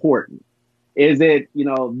important. Is it,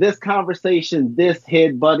 this conversation, this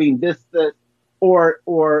headbutting, this,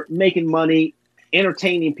 or making money,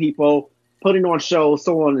 entertaining people, putting on shows,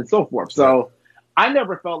 so on and so forth. So I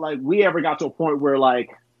never felt like we ever got to a point where like,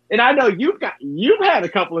 and I know you've had a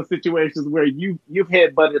couple of situations where you've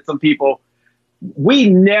headbutted some people. We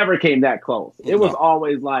never came that close. It was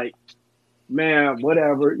always like, man,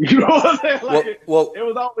 whatever. You know what I'm saying? Like, it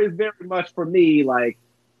was always very much for me, like,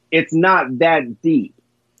 it's not that deep.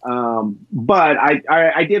 But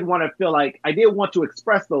I did want to feel like I did want to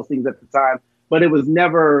express those things at the time, but it was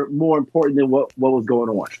never more important than what was going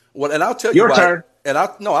on. Well, and I'll tell you why. Turn. And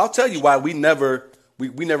I'll tell you why we never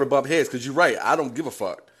bump heads, because you're right. I don't give a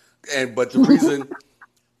fuck. But the reason,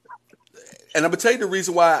 and I'm gonna tell you the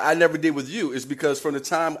reason why I never did with you is because from the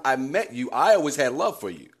time I met you, I always had love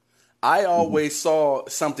for you. I always saw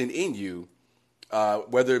something in you,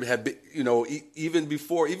 whether it had been, even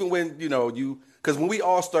before, even when, because when we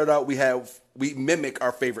all start out, we mimic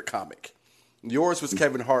our favorite comic. Yours was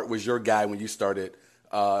Kevin Hart was your guy when you started.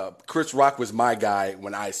 Chris Rock was my guy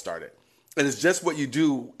when I started. And it's just what you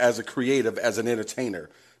do as a creative, as an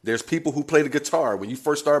entertainer. There's people who play the guitar. When you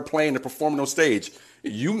first started playing and performing on stage,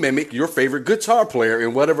 you mimic your favorite guitar player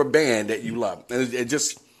in whatever band that you love. And it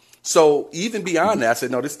just, so even beyond that, I said,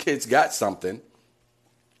 no, this kid's got something.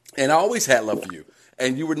 And I always had love for you.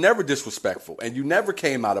 And you were never disrespectful. And you never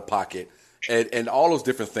came out of pocket and all those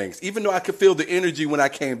different things. Even though I could feel the energy when I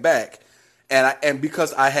came back. And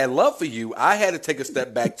because I had love for you, I had to take a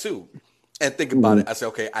step back too and think about it. I said,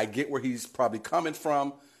 okay, I get where he's probably coming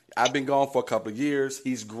from. I've been gone for a couple of years.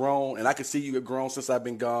 He's grown, and I can see you have grown since I've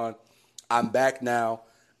been gone. I'm back now.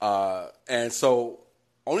 And so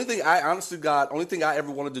only thing I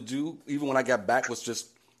ever wanted to do, even when I got back, was just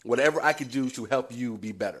whatever I could do to help you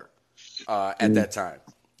be better at that time.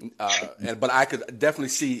 But I could definitely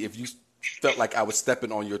see if you felt like I was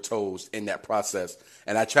stepping on your toes in that process.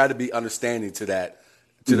 And I try to be understanding to that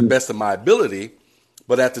to the best of my ability.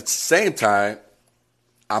 But at the same time,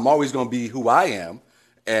 I'm always going to be who I am.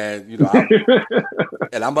 And,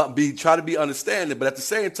 I'm going to try to be understanding. But at the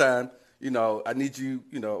same time, I need you,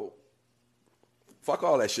 fuck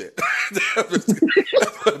all that shit.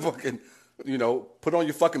 Fucking, put on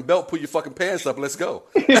your fucking belt, put your fucking pants up, let's go.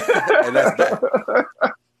 And that's that.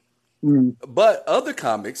 But other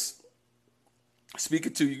comics,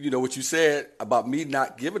 speaking to, what you said about me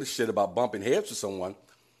not giving a shit about bumping heads with someone,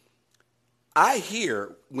 I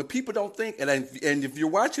hear when people don't think, and if you're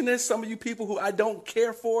watching this, some of you people who I don't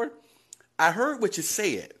care for, I heard what you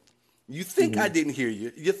said. You think I didn't hear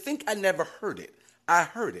you. You think I never heard it. I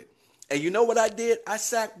heard it. And you know what I did? I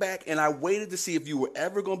sat back and I waited to see if you were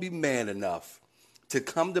ever going to be man enough to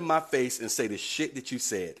come to my face and say the shit that you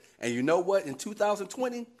said. And you know what? In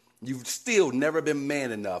 2020, you've still never been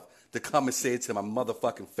man enough to come and say it to my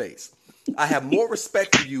motherfucking face. I have more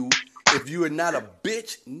respect for you if you are not a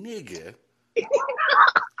bitch nigga.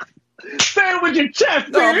 Say it with your chest,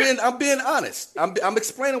 no, I'm being honest. I'm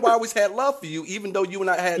explaining why I always had love for you, even though you and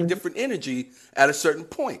I had different energy at a certain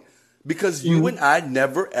point. Because you and I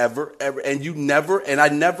never, ever, ever, and you never, and I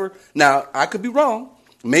never. Now, I could be wrong.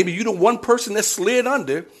 Maybe you the one person that slid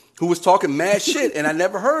under who was talking mad shit, and I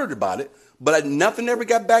never heard about it. But nothing ever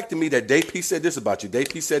got back to me that Dave P said this about you. Dave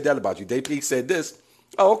P said that about you. Dave P said this.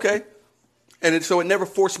 Oh, okay. And so it never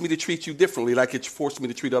forced me to treat you differently like it forced me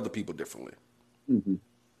to treat other people differently.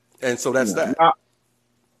 And so that's that.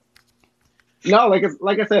 No,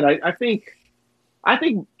 like I said, I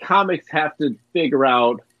think comics have to figure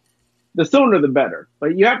out, the sooner the better.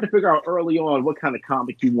 But you have to figure out early on what kind of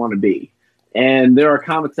comic you want to be. And there are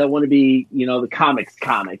comics that want to be, the comics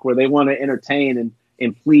comic, where they want to entertain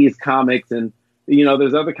and please comics. And,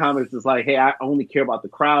 there's other comics that's like, hey, I only care about the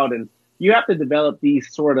crowd. And you have to develop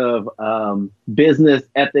these sort of business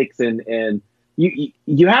ethics, and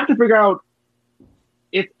you have to figure out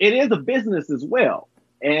it is a business as well.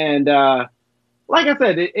 And like I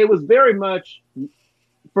said, it was very much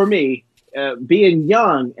for me, being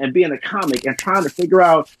young and being a comic and trying to figure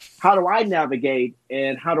out how do I navigate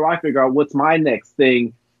and how do I figure out what's my next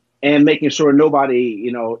thing, and making sure nobody,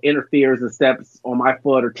 interferes and steps on my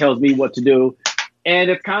foot or tells me what to do.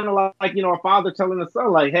 And it's kind of like, a father telling the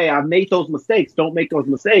son, like, hey, I've made those mistakes. Don't make those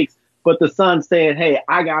mistakes. But the son saying, hey,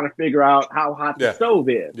 I got to figure out how hot the stove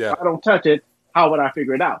is. Yeah. If I don't touch it, how would I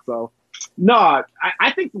figure it out? So, no,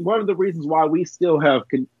 I think one of the reasons why we still have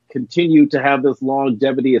continued to have this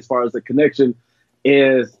longevity as far as the connection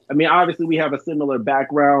is, I mean, obviously we have a similar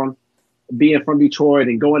background being from Detroit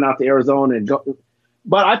and going out to Arizona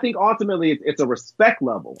but I think ultimately it's a respect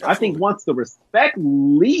level. Absolutely. I think once the respect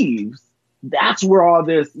leaves, that's where all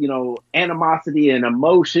this, animosity and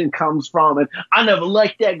emotion comes from. And I never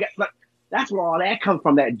liked that guy. Like, that's where all that comes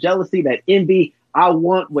from, that jealousy, that envy. I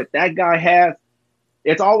want what that guy has.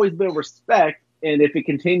 It's always been respect. And if it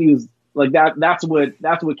continues like that, that's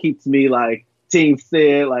what keeps me like Team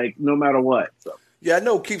Sid, like no matter what. So. Yeah, I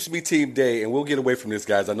know it keeps me Team Day, and we'll get away from this,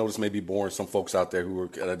 guys. I know this may be boring some folks out there who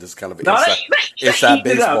are just kind of inside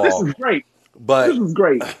baseball. This is great. This is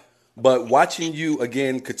great. But watching you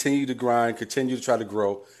again continue to grind, continue to try to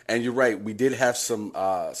grow, and you're right, we did have some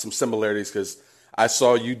similarities because I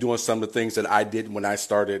saw you doing some of the things that I did when I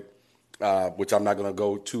started, which I'm not going to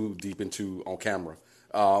go too deep into on camera,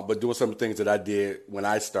 but doing some of the things that I did when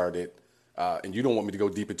I started, and you don't want me to go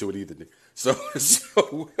deep into it either. So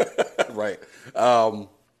right.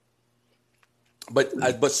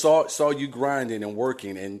 But saw you grinding and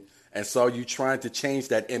working and saw you trying to change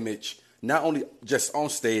that image, not only just on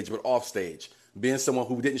stage, but off stage. Being someone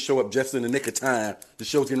who didn't show up just in the nick of time, the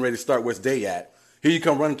show's getting ready to start, where's day at? Here you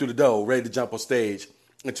come running through the door, ready to jump on stage,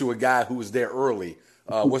 into a guy who was there early.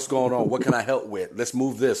 What's going on? What can I help with? Let's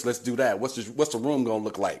move this. Let's do that. What's the room going to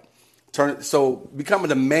look like? So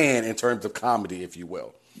becoming a man in terms of comedy, if you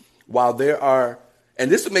will. While there are, and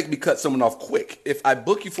this would make me cut someone off quick. If I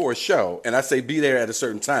book you for a show and I say be there at a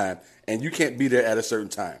certain time and you can't be there at a certain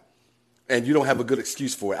time and you don't have a good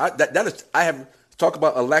excuse for it, I have talk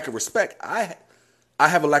about a lack of respect. I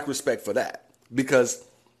have a lack of respect for that because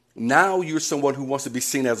now you're someone who wants to be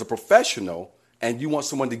seen as a professional and you want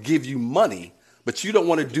someone to give you money, but you don't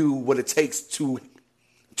want to do what it takes to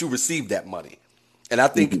receive that money. And I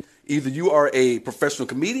think either you are a professional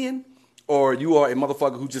comedian or you are a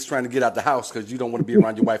motherfucker who's just trying to get out the house because you don't want to be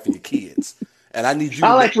around your wife and your kids. And I need you.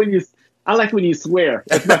 I like when you swear.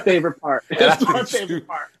 That's my favorite part. That's my favorite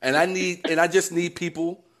part. And I just need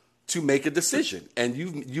people to make a decision. And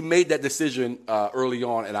you made that decision early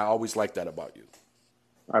on, and I always like that about you.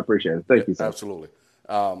 I appreciate it. Thank you, sir. Absolutely.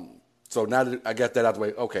 So now that I got that out of the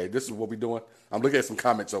way, okay, this is what we're doing. I'm looking at some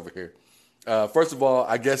comments over here. First of all,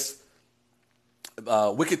 I guess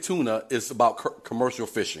Wicked Tuna is about commercial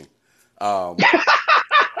fishing. That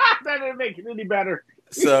didn't make it any better.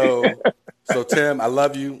 So Tim, I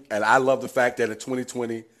love you, and I love the fact that in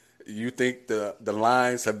 2020, you think the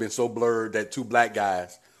lines have been so blurred that two black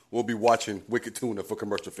guys will be watching Wicked Tuna for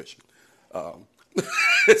commercial fishing.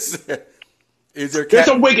 Is there There's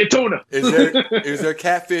some Wicked Tuna. Is there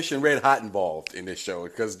catfish and red hot involved in this show?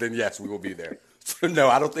 Because then yes, we will be there. So no,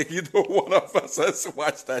 I don't think either one of us has to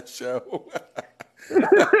watch that show.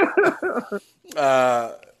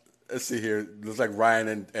 Let's see here. Looks like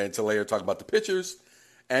Ryan and Talaya talk about the pictures.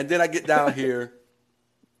 And then I get down here,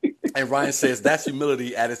 and Ryan says, that's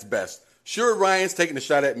humility at its best. Sure, Ryan's taking a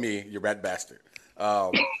shot at me, you rat bastard.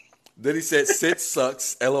 Then he said, Sid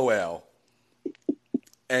sucks, LOL.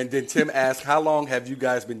 And then Tim asked, how long have you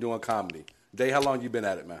guys been doing comedy? Day, how long you been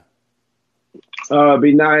at it, man? It'll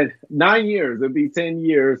be 9 years. It'll be 10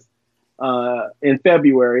 years in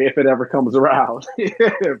February if it ever comes around.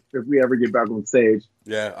 if we ever get back on stage.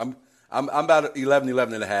 Yeah, I'm about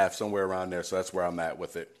 11 and a half, somewhere around there. So that's where I'm at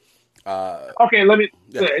with it. Okay, let me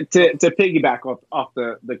to piggyback off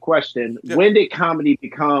the question. Yeah. When did comedy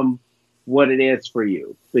become what it is for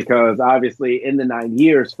you? Because obviously in the 9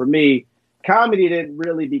 years for me, comedy didn't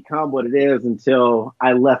really become what it is until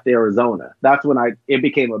I left Arizona. That's when it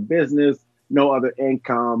became a business, no other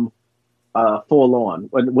income, full on.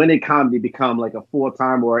 When did comedy become like a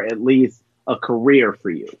full-time or at least a career for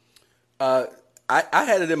you? I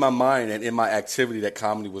had it in my mind and in my activity that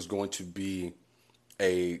comedy was going to be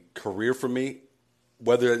a career for me.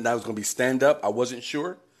 Whether that was going to be stand-up, I wasn't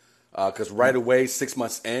sure. Because right away, 6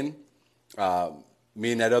 months in,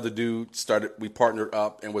 me and that other dude we partnered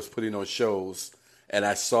up and was putting on shows. And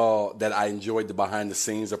I saw that I enjoyed the behind the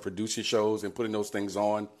scenes of producing shows and putting those things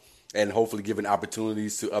on and hopefully giving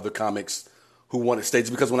opportunities to other comics who wanted stages.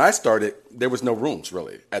 Because when I started, there was no rooms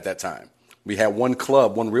really at that time. We had one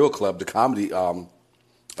real club, the comedy Tempe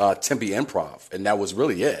Improv, and that was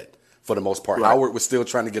really it for the most part. Right. Howard was still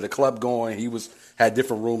trying to get a club going. He had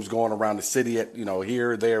different rooms going around the city at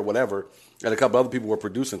here, there, whatever, and a couple other people were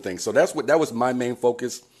producing things. So that was my main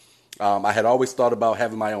focus. I had always thought about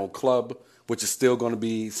having my own club, which is still going to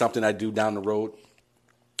be something I do down the road.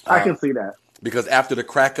 I can see that. Because after the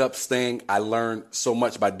Crack Ups thing, I learned so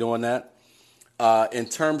much by doing that. In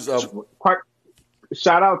terms of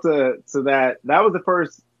shout out to that. That was the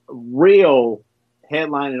first real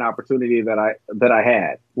headlining opportunity that I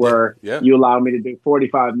had, where you allowed me to do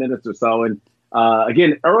 45 minutes or so. And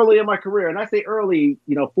Again, early in my career, and I say early,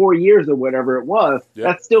 4 years or whatever it was,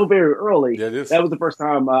 that's still very early. Yeah, it is. That was the first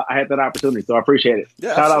time I had that opportunity, so I appreciate it.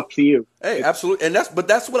 Yeah, Shout out to you. Hey, absolutely. And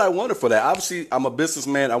that's what I wanted for that. Obviously, I'm a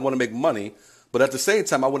businessman. I want to make money, but at the same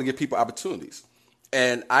time, I want to give people opportunities.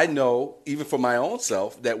 And I know, even for my own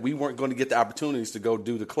self, that we weren't going to get the opportunities to go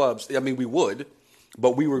do the clubs. I mean, we would,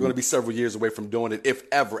 but we were going to be several years away from doing it, if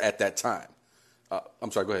ever, at that time.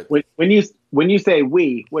 I'm sorry. Go ahead. When you say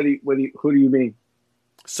we, who do you mean?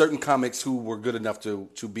 Certain comics who were good enough to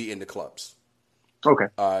be in the clubs. Okay.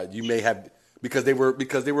 You may have because they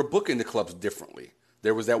were booking the clubs differently.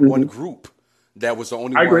 There was that one group that was the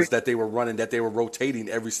only ones that they were running, that they were rotating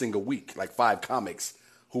every single week, like 5 comics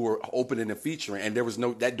who were opening and featuring, and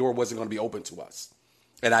that door wasn't going to be open to us.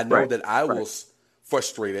 And I know that I was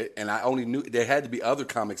frustrated, and I only knew there had to be other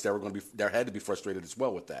comics that had to be frustrated as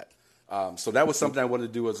well with that. So that was something I wanted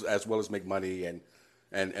to do as well as make money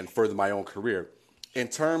and further my own career. In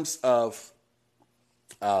terms of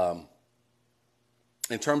when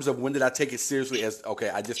did I take it seriously as, okay,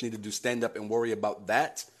 I just need to do stand-up and worry about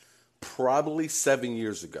that, probably 7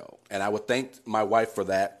 years ago. And I would thank my wife for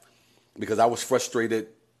that, because I was frustrated,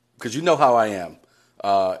 because you know how I am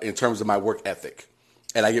in terms of my work ethic.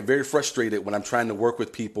 And I get very frustrated when I'm trying to work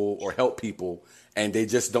with people or help people, and they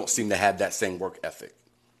just don't seem to have that same work ethic.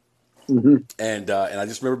 Mm-hmm. And I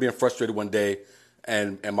just remember being frustrated one day,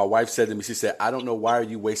 and my wife said to me, she said, I don't know, why are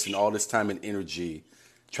you wasting all this time and energy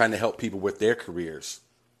trying to help people with their careers?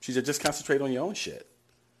 She said, just concentrate on your own shit.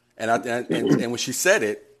 And when she said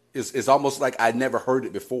it, it's almost like I never heard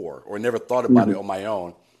it before or never thought about it on my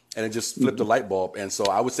own. And it just flipped the light bulb. And so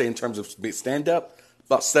I would say, in terms of stand-up,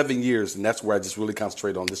 about 7 years, and that's where I just really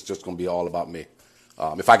concentrate on this. Just going to be all about me.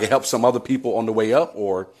 If I can help some other people on the way up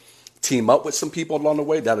or team up with some people along the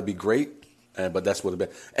way, that'd be great. But that's what it been.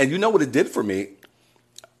 And you know what it did for me?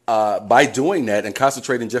 By doing that and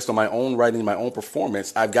concentrating just on my own writing, my own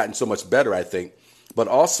performance, I've gotten so much better, I think. But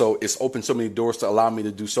also, it's opened so many doors to allow me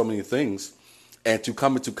to do so many things and to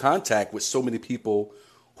come into contact with so many people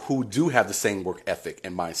who do have the same work ethic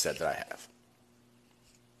and mindset that I have.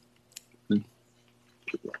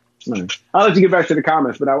 I'll let you get back to the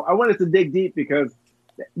comments, but I wanted to dig deep, because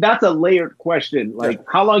that's a layered question. Like,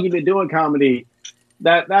 how long you been doing comedy?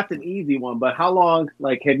 That's an easy one. But how long,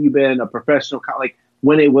 have you been a professional?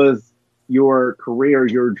 When it was your career,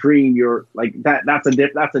 your dream, that's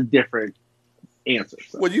a different answer.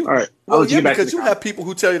 So, all right. Because you have people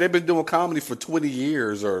who tell you they've been doing comedy for 20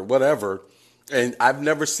 years or whatever, and I've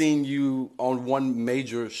never seen you on one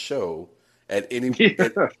major show at any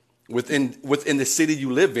within the city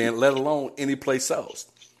you live in, let alone any place else.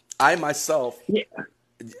 I myself,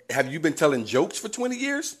 have you been telling jokes for 20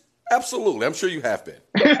 years? Absolutely, I'm sure you have been.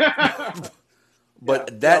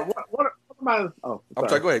 But I'm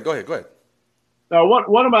sorry. Go ahead.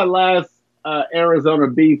 One of my last Arizona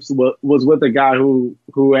beefs was with a guy who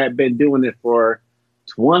had been doing it for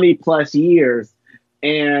 20 plus years,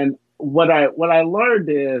 and what I learned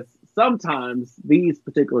is sometimes these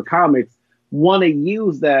particular comics want to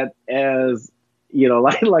use that as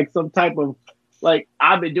like some type of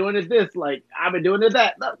I've been doing it this, I've been doing it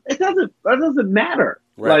that. No, that doesn't matter.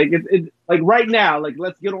 Right. It right now,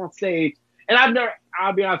 let's get on stage. And I'll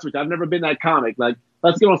be honest with you, I've never been that comic.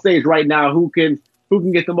 Let's get on stage right now. Who can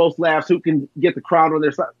get the most laughs? Who can get the crowd on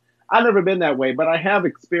their side? I've never been that way, but I have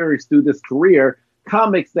experienced through this career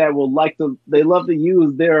comics that they love to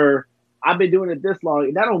use their, I've been doing it this long.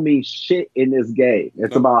 And that don't mean shit in this game.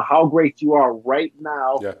 It's about how great you are right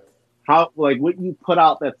now. Yeah. How, what you put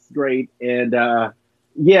out, that's great. And,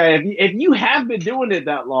 if you have been doing it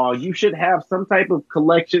that long, you should have some type of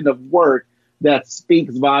collection of work that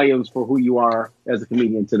speaks volumes for who you are as a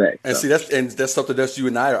comedian today. And see, that's something that you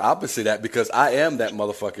and I are opposite that, because I am that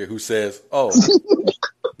motherfucker who says, "Oh,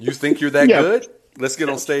 you think you're that good? Let's get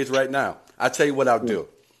on stage right now." I tell you what I'll do.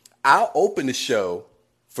 I'll open the show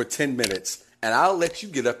for 10 minutes, and I'll let you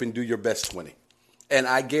get up and do your best 20. And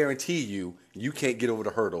I guarantee you can't get over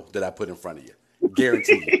the hurdle that I put in front of you.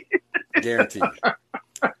 Guarantee you.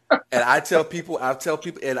 And I'll tell people,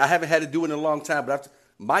 and I haven't had to do it in a long time, but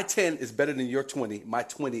my 10 is better than your 20. My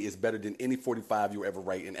 20 is better than any 45 you ever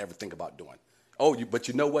write and ever think about doing. But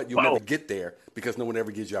you know what? You'll never get there because no one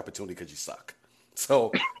ever gives you opportunity because you suck.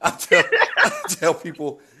 So I tell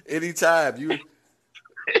people anytime you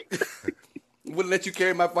wouldn't let you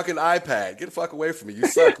carry my fucking iPad. Get the fuck away from me. You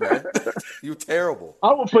suck, man. You terrible.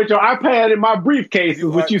 I will put your iPad in my briefcase. Is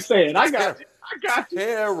what you saying? I got you.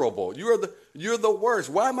 Terrible. You're the worst.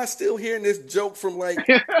 Why am I still hearing this joke from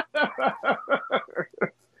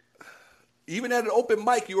Even at an open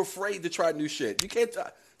mic, you're afraid to try new shit. You can't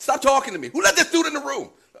stop talking to me. Who let this dude in the room?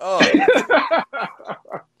 Oh,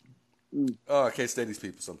 I can't stand these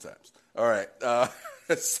people sometimes. All right.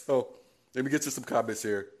 So let me get to some comments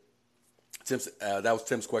here. That was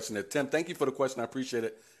Tim's question there. Tim, thank you for the question. I appreciate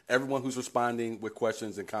it. Everyone who's responding with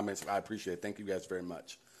questions and comments, I appreciate it. Thank you guys very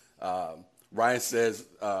much. Ryan says,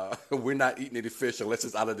 we're not eating any fish unless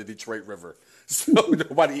it's out of the Detroit River. So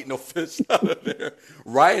nobody eat no fish out of there.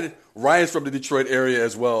 Ryan's from the Detroit area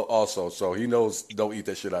as well also. So he knows don't eat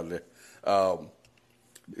that shit out of there.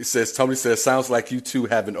 Tony says, sounds like you two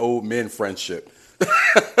have an old men friendship.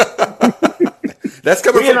 That's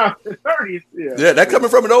coming from our 30s. Yeah, that's coming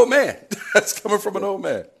from an old man. That's coming from an old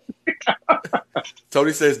man.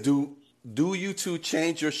 Tony says, do you two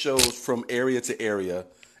change your shows from area to area,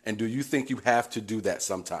 and do you think you have to do that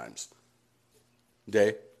sometimes?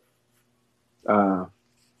 Day?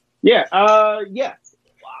 Yes.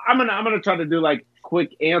 I'm gonna try to do like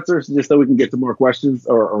quick answers just so we can get to more questions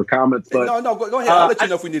or comments. But no, go ahead. I'll let you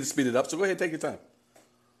know if we need to speed it up. So go ahead, take your time.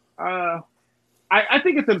 I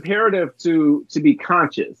think it's imperative to be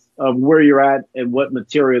conscious of where you're at and what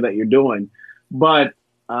material that you're doing. But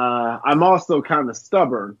I'm also kind of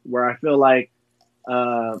stubborn where I feel like,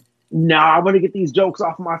 no, I want to get these jokes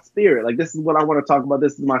off my spirit. Like, this is what I want to talk about.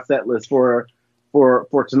 This is my set list for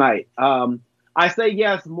tonight. I say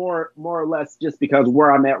yes, more or less just because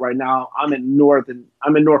where I'm at right now, I'm in North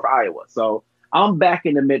Iowa. So I'm back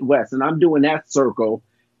in the Midwest and I'm doing that circle.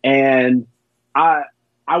 And I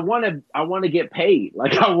want to get paid.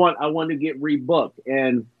 Like I want to get rebooked,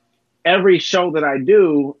 and every show that I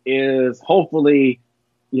do is hopefully,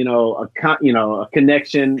 a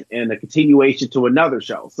connection and a continuation to another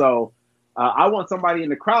show. So I want somebody in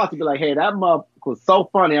the crowd to be like, hey, that motherfucker was so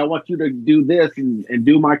funny. I want you to do this and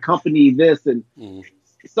do my company this. And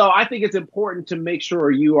so I think it's important to make sure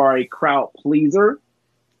you are a crowd pleaser.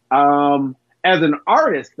 As an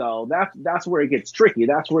artist, though, that's where it gets tricky.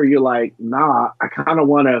 That's where you're like, nah, I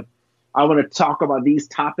want to talk about these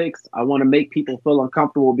topics. I want to make people feel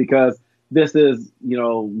uncomfortable because this is,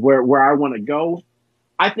 where I want to go.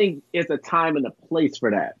 I think it's a time and a place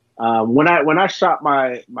for that. When I shot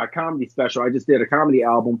my comedy special, I just did a comedy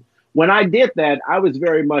album. When I did that, I was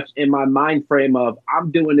very much in my mind frame of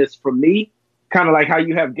I'm doing this for me, kind of like how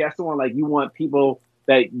you have guests on, like you want people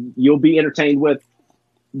that you'll be entertained with.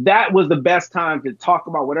 That was the best time to talk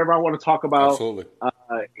about whatever I want to talk about. Absolutely.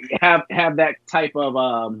 Have that type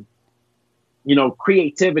of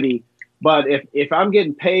creativity. But if I'm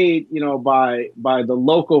getting paid, by the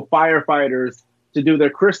local firefighters to do their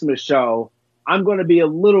Christmas show, I'm going to be a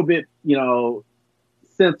little bit,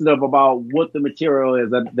 sensitive about what the material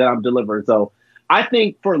is that I'm delivering. So I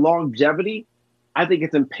think for longevity, I think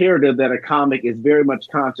it's imperative that a comic is very much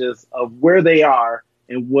conscious of where they are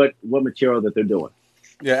and what material that they're doing.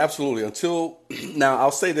 Yeah, absolutely. Now,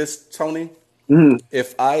 I'll say this, Tony.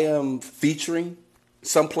 If I am featuring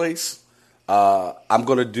someplace, I'm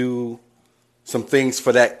going to do some things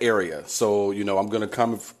for that area. So, I'm going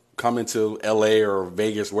to come into LA or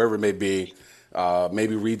Vegas, wherever it may be,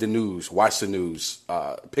 maybe read the news, watch the news,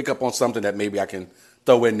 pick up on something that maybe I can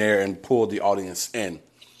throw in there and pull the audience in.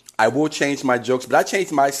 I will change my jokes, but I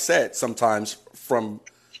change my set sometimes from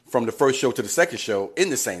the first show to the second show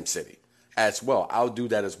in the same city as well. I'll do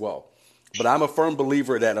that as well. But I'm a firm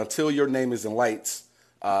believer that until your name is in lights,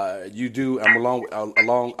 you do. I'm going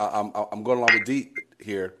along with Deep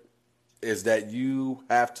here. Is that you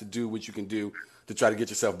have to do what you can do to try to get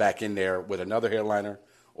yourself back in there with another headliner,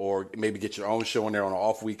 or maybe get your own show in there on an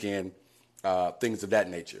off weekend, things of that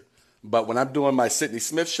nature. But when I'm doing my Sidney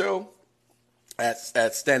Smith show at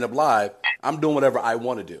Stand Up Live, I'm doing whatever I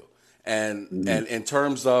want to do. And in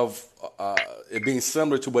terms of it being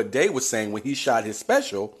similar to what Dave was saying when he shot his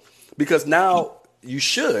special, because now you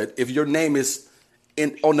should, if your name is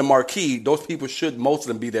on the marquee, those people should, most of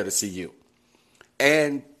them, be there to see you.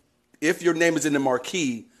 And if your name is in the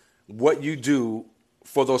marquee, what you do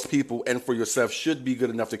for those people and for yourself should be good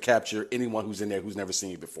enough to capture anyone who's in there who's never seen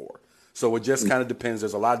you before. So it just kind of depends.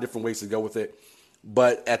 There's a lot of different ways to go with it.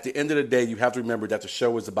 But at the end of the day, you have to remember that the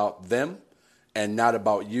show is about them and not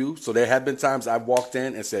about you. So there have been times I've walked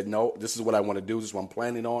in and said, no, this is what I want to do. This is what I'm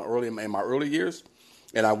planning on early in my early years.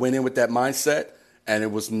 And I went in with that mindset, and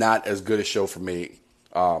it was not as good a show for me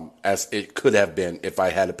as it could have been if I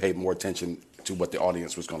had to pay more attention to what the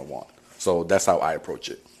audience was going to want. So that's how I approach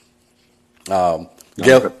it.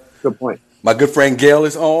 Gail, good point. My good friend Gail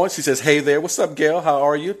is on. She says, hey there. What's up, Gail? How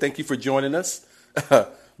are you? Thank you for joining us.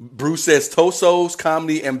 Bruce says, Tosos,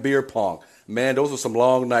 comedy, and beer pong. Man, those were some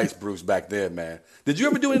long nights, Bruce, back then, man. Did you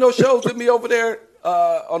ever do any of those shows with me over there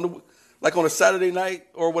like on a Saturday night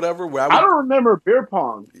or whatever? Where I don't remember beer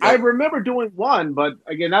pong. Yeah. I remember doing one, but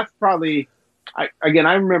again, that's probably. I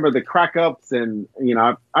remember the crack ups, and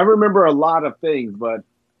I remember a lot of things, but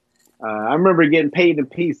I remember getting paid in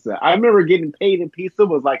pizza. I remember getting paid in pizza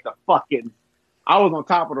was like I was on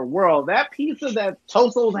top of the world. That pizza that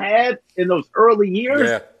Toso's had in those early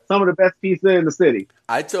years, some of the best pizza in the city.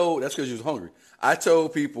 That's because you was hungry. I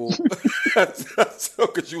told people,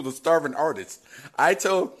 because you was a starving artist. I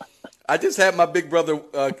just had my big brother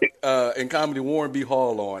in comedy, Warren B.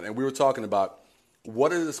 Hall, on, and we were talking about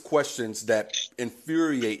what are the questions that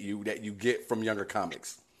infuriate you that you get from younger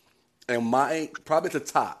comics. And probably at the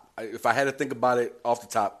top, if I had to think about it off the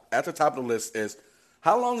top, at the top of the list is,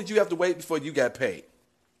 how long did you have to wait before you got paid?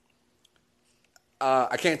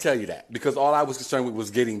 I can't tell you that because all I was concerned with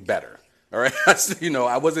was getting better. All right,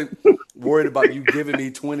 I wasn't worried about you giving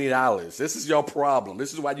me $20. This is your problem.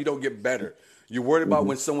 This is why you don't get better. You're worried about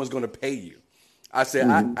when someone's going to pay you. I said,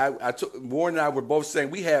 Warren and I were both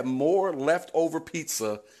saying we had more leftover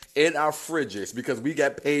pizza in our fridges because we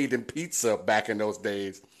got paid in pizza back in those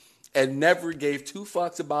days, and never gave two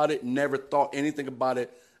fucks about it. Never thought anything about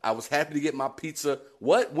it. I was happy to get my pizza.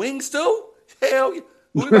 What, wings too? Hell yeah.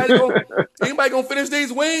 Anybody gonna finish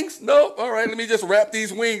these wings? No. All right, let me just wrap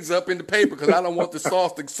these wings up in the paper because I don't want the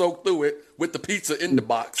sauce to soak through it with the pizza in the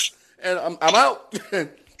box. And I'm out.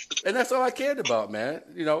 And that's all I cared about, man.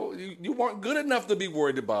 You weren't good enough to be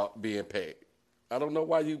worried about being paid. I don't know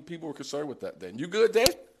why people were concerned with that then. You good,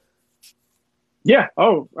 Dave? Yeah.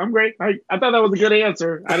 Oh, I'm great. I thought that was a good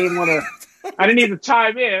answer. I didn't need to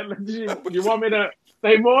chime in. You want me to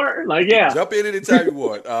say more? Yeah. Jump in anytime you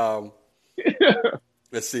want.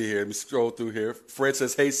 Let's see here. Let me scroll through here. Fred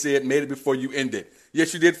says, hey, Sid, made it before you ended.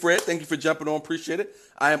 Yes, you did, Fred. Thank you for jumping on. Appreciate it.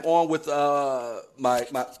 I am on with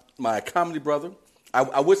my comedy brother.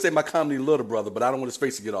 I would say my comedy little brother, but I don't want his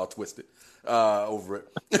face to get all twisted over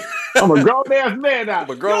it. I'm a grown-ass man now. I'm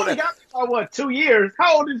a grown-ass. You only got me by, 2 years?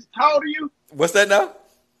 How old are you? What's that now?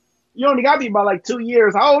 You only got me by 2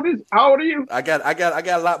 years. How old are you? I got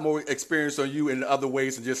a lot more experience on you in other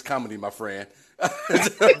ways than just comedy, my friend.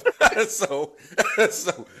 so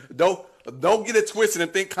don't get it twisted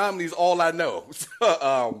and think comedy is all I know.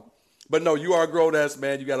 But no, you are a grown ass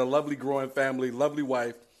man. You got a lovely growing family, lovely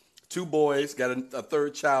wife, 2 boys, got a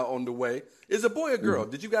third child on the way. Is it a boy or girl?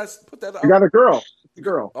 Did you guys put that up? I got a girl. It's a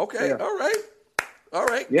girl. Okay, yeah. All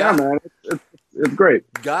right. Yeah, man, it's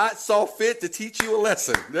great. God saw fit to teach you a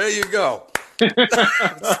lesson. There you go.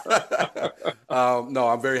 No,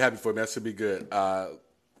 I'm very happy for you, man. That should be good.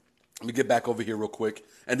 Let me get back over here real quick,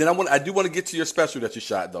 and then I do want to get to your special that you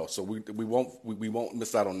shot though, so we won't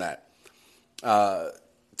miss out on that.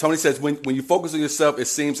 Tony says when you focus on yourself, it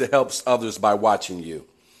seems it helps others by watching you.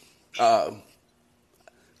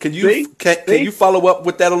 Can you follow up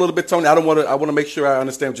with that a little bit, Tony? I want to make sure I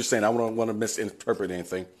understand what you're saying. I don't want to misinterpret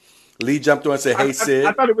anything. Lee jumped on and said, "Hey, Sid."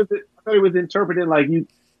 I thought it was interpreted like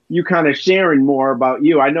you kind of sharing more about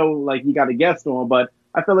you. I know like you got a guest on, but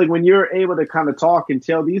I feel like when you're able to kind of talk and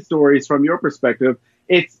tell these stories from your perspective,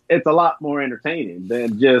 it's a lot more entertaining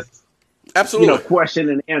than just absolutely question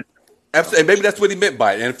and answer. Absolutely, and maybe that's what he meant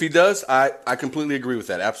by it. And if he does, I completely agree with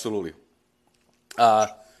that. Absolutely.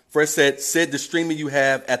 Fred said, "Sid, the streaming you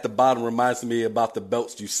have at the bottom reminds me about the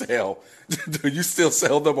belts you sell. Do you still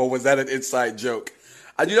sell them, or was that an inside joke?"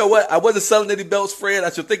 You know what? I wasn't selling any belts, Fred.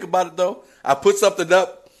 I should think about it though. I put something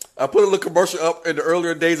up. I put a little commercial up in the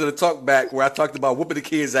earlier days of the talk back where I talked about whooping the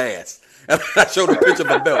kid's ass. And I showed a picture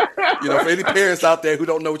of a belt. For any parents out there who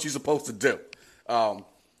don't know what you're supposed to do.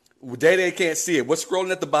 They can't see it. What's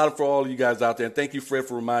scrolling at the bottom for all of you guys out there? And thank you, Fred,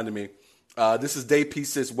 for reminding me. This is Dave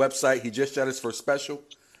Peace's website. He just shot his first special.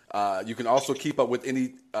 You can also keep up with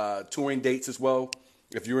any touring dates as well.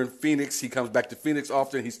 If you're in Phoenix, he comes back to Phoenix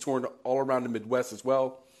often. He's touring all around the Midwest as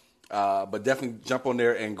well. But definitely jump on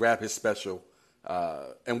there and grab his special.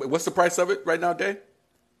 And what's the price of it right now, Dave?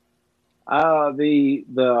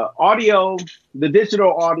 The audio, the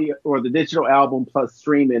digital audio or the digital album plus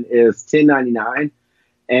streaming is $10.99.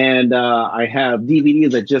 And I have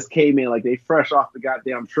DVDs that just came in, like they fresh off the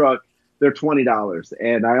goddamn truck. They're $20.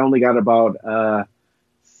 And I only got about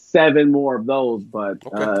 7 more of those, but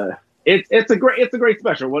okay. It's a great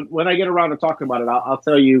special. When I get around to talking about it, I'll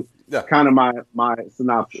tell you kind of my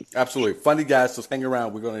synopsis. Absolutely. Funny guys, so hang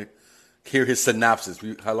around. We're going to hear his synopsis.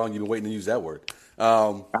 How long you been waiting to use that word?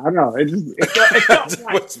 I know. It felt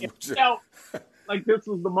right. It felt like this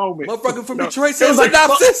was the moment. Motherfucker from Detroit says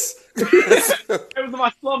synopsis. It was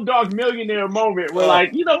my Slumdog Millionaire moment where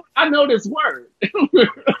I know this word.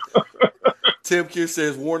 Tim Q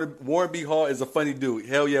says Warren B. Hall is a funny dude.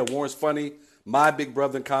 Hell yeah, Warren's funny. my big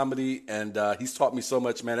brother in comedy, and he's taught me so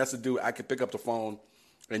much, man. That's a dude I could pick up the phone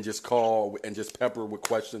and just call and just pepper with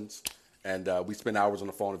questions, and we spend hours on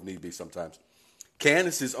the phone if need be sometimes.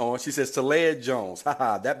 Candace is on. She says, Talea Jones,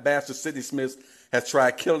 haha, that bastard Sidney Smith has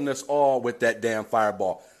tried killing us all with that damn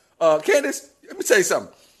fireball. Candace, let me tell you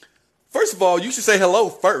something. First of all, you should say hello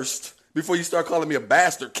first before you start calling me a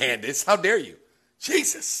bastard, Candace. How dare you?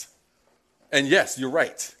 Jesus. And yes, you're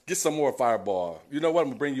right. Get some more Fireball. You know what? I'm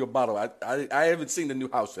going to bring you a bottle. I haven't seen the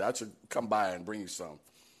new house yet. I should come by and bring you some.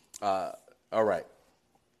 All right.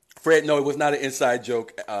 Fred, no, it was not an inside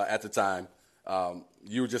joke at the time.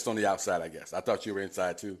 You were just on the outside, I guess. I thought you were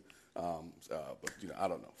inside, too. But, I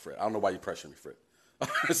don't know, Fred. I don't know why you pressure me, Fred.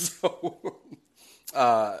 So,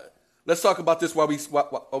 let's talk about this while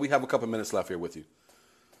we have a couple minutes left here with you.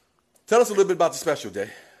 Tell us a little bit about the special, Day.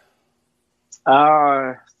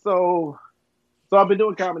 So I've been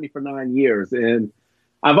doing comedy for 9 years, and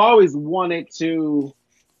I've always wanted to.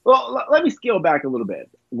 Well, let me scale back a little bit.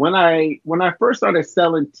 When I first started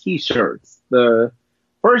selling T-shirts, the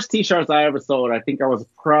first T-shirts I ever sold, I think I was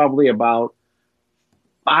probably about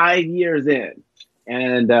 5 years in,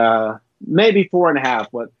 and maybe 4.5.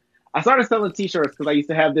 But I started selling T-shirts because I used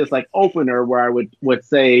to have this like opener where I would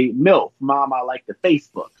say "MILF, Mom, I like the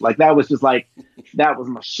Facebook." Like that was just like that was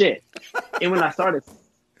my shit. And when I started,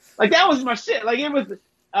 like that was my shit. Like it was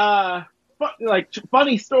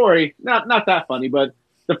funny story. Not that funny, but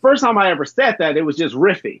the first time I ever said that, it was just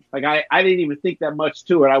riffing. Like I didn't even think that much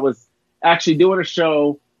to it. I was actually doing a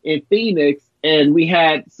show in Phoenix, and we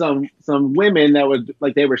had some women that was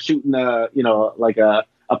like they were shooting a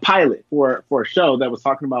pilot for a show that was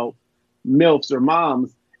talking about MILFs or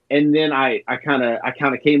moms, and then I kind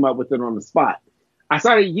of came up with it on the spot. I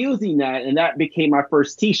started using that, and that became my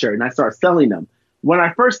first T-shirt, and I started selling them. When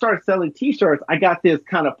I first started selling T-shirts, I got this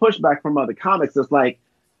kind of pushback from other comics. It's like,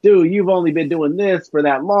 dude, you've only been doing this for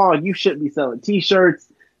that long. You shouldn't be selling T-shirts.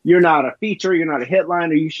 You're not a feature. You're not a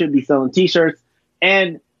headliner. You should be selling T-shirts.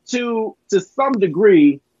 And to some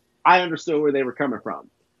degree, I understood where they were coming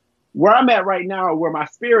from. Where I'm at right now, where my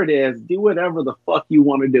spirit is, do whatever the fuck you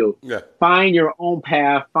want to do. Yeah. Find your own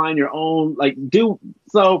path. Find your own,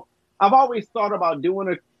 So I've always thought about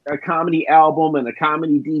doing a comedy album and a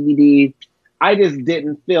comedy DVD. I just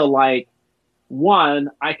didn't feel like, one,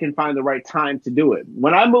 I can find the right time to do it.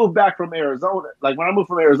 When I moved back from Arizona,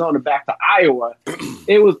 back to Iowa,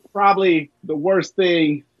 it was probably the worst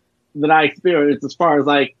thing that I experienced as far as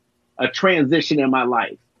like a transition in my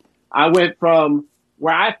life. I went from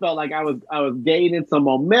where I felt like I was gaining some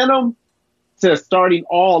momentum to starting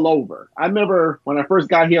all over. I remember when I first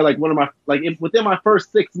got here, within my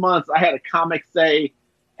first 6 months, I had a comic say,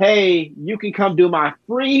 "Hey, you can come do my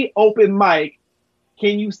free open mic.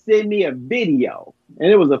 Can you send me a video?"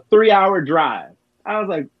 And it was a 3-hour drive. I was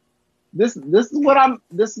like, this is what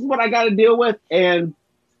I got to deal with. And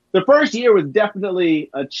the first year was definitely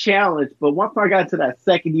a challenge, but once I got to that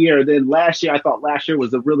second year, then last year, I thought last year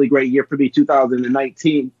was a really great year for me,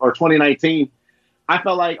 2019 or 2019. I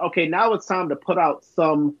felt like, okay, now it's time to put out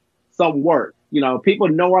some work. People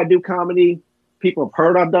know I do comedy. People have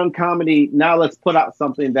heard I've done comedy. Now let's put out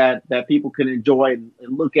something that people can enjoy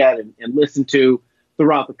and look at and listen to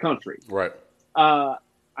throughout the country. Right.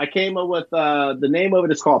 I came up with the name of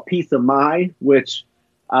it is called Peace of Mind, which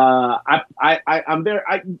I'm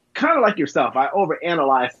kind of like yourself. I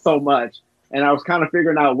overanalyze so much, and I was kind of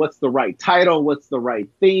figuring out what's the right title, what's the right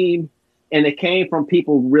theme, and it came from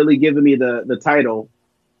people really giving me the title.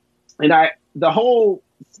 And the whole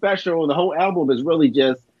special, the whole album is really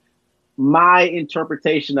just my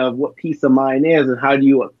interpretation of what peace of mind is and how do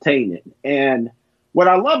you obtain it. And what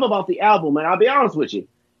I love about the album, and I'll be honest with you,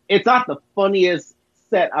 it's not the funniest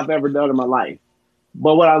set I've ever done in my life.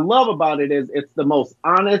 But what I love about it is it's the most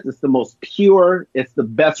honest, it's the most pure, it's the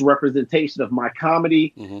best representation of my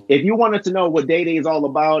comedy. Mm-hmm. If you wanted to know what Day Day is all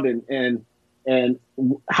about and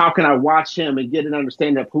how can I watch him and get an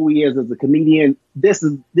understanding of who he is as a comedian, this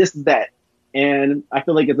is that. And I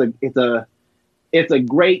feel like it's a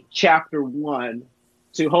great chapter one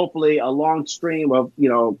to hopefully a long stream of,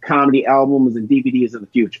 comedy albums and DVDs in the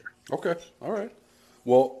future. Okay. All right.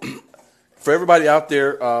 Well, for everybody out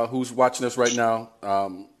there who's watching us right now,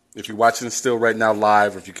 if you're watching it still right now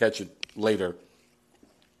live, or if you catch it later,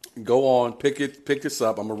 go on, pick this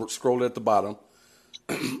up. I'm going to scroll it at the bottom.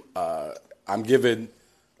 I'm giving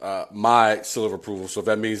my seal of approval. So if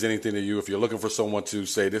that means anything to you, if you're looking for someone to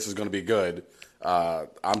say this is going to be good,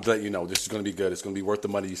 I'm letting you know this is going to be good. It's going to be worth the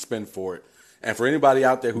money you spend for it. And for anybody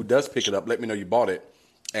out there who does pick it up, let me know you bought it,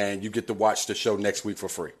 and you get to watch the show next week for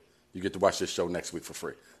free.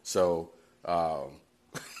 So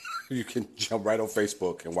you can jump right on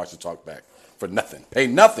Facebook and watch the talk back for nothing. Pay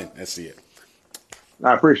nothing and see it.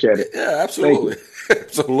 I appreciate it. Yeah, absolutely.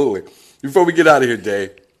 Absolutely. Before we get out of here,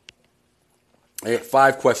 Dave, I got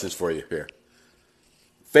 5 questions for you here.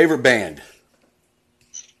 Favorite band?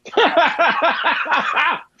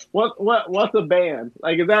 What's a band?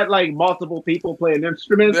 Like, is that like multiple people playing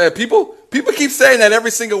instruments? Yeah, people keep saying that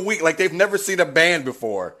every single week, like they've never seen a band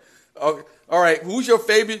before. All right, who's your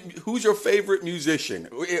favorite musician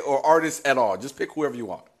or artist at all? Just pick whoever you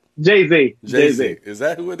want. Jay-Z. Jay-Z. Is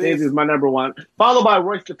that who it is? Jay-Z is my number one. Followed by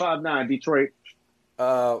Royce the 5'9", Detroit.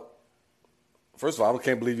 First of all, I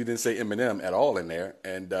can't believe you didn't say Eminem at all in there.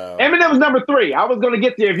 And Eminem was number 3. I was going to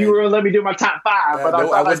get there if you were going to let me do my top 5, but I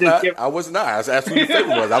was not. I was asking who your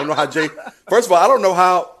favorite was. I don't know how First of all, I don't know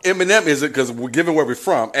how Eminem is it because we're given where we're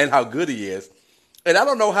from and how good he is, and I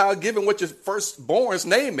don't know how, given what your firstborn's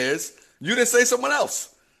name is, you didn't say someone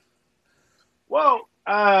else. Well,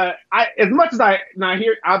 as much as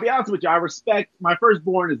I'll be honest with you, I respect my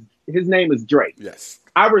firstborn. His name is Drake. Yes,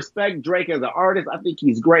 I respect Drake as an artist. I think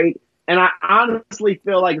he's great. And I honestly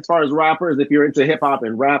feel like, as far as rappers, if you're into hip hop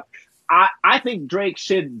and rap, I think Drake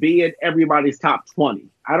should be in everybody's top 20.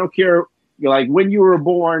 I don't care, like, when you were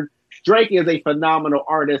born. Drake is a phenomenal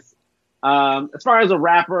artist. As far as a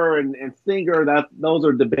rapper and singer, those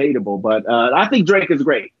are debatable. But I think Drake is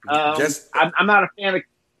great. I'm not a fan of.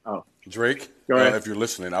 Oh, Drake. If you're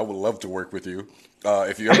listening, I would love to work with you.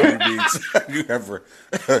 If you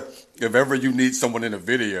ever need someone in a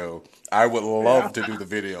video, I would love to do the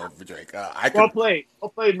video for Drake. Well played,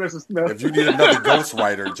 Mr. Smith. If you need another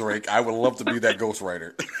ghostwriter, Drake, I would love to be that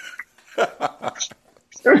ghostwriter.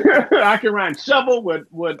 I can rhyme shovel with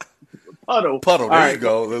puddle. Puddle. There you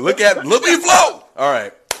go. Look me flow. All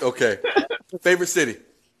right. Okay. Favorite city.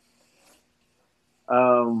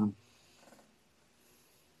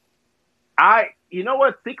 You know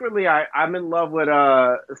what? Secretly, I'm in love with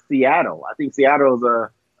Seattle. I think Seattle's a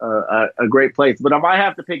great place. But if I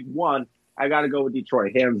have to pick one, I got to go with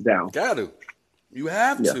Detroit, hands down. Got to. You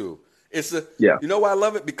have to. You know why I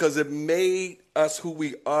love it? Because it made us who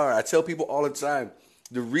we are. I tell people all the time,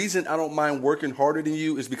 the reason I don't mind working harder than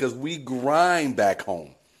you is because we grind back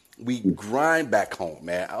home.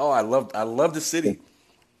 Man. Oh, I love the city.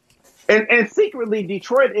 And secretly,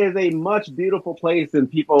 Detroit is a much beautiful place than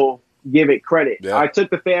people give it credit. Yeah. I took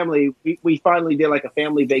the family. We finally did like a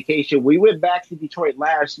family vacation. We went back to Detroit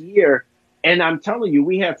last year, and I'm telling you,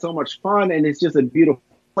 we had so much fun, and it's just a beautiful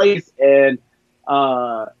place. And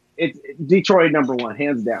it's Detroit number one,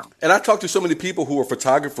 hands down. And I talked to so many people who are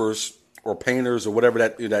photographers or painters or whatever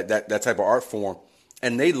that type of art form,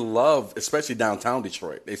 and they love, especially downtown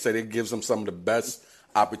Detroit. They say it gives them some of the best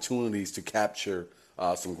opportunities to capture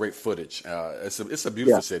some great footage. It's a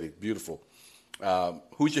beautiful city, beautiful.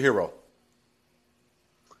 Who's your hero?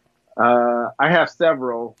 I have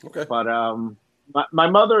several, but my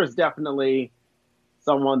mother is definitely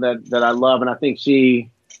someone that I love, and I think she's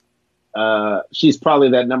probably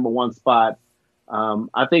that number one spot.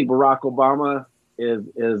 I think Barack Obama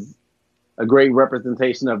is a great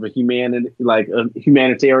representation of a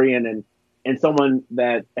humanitarian and someone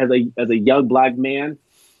that as a young black man,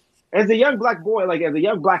 as a young black boy, like as a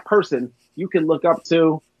young black person, you can look up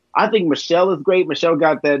to. I think Michelle is great. Michelle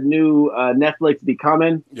got that new Netflix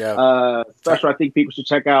Becoming special. I think people should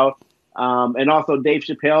check out. And also Dave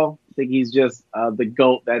Chappelle. I think he's just the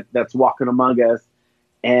GOAT that's walking among us.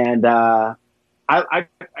 And I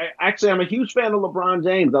actually, I'm a huge fan of LeBron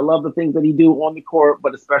James. I love the things that he do on the court,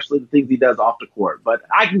 but especially the things he does off the court. But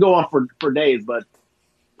I can go on for days, but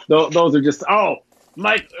those are just,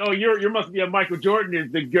 Mike, you must be a Michael Jordan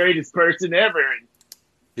is the greatest person ever.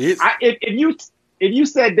 If you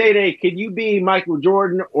said, Day, could you be Michael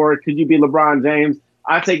Jordan or could you be LeBron James?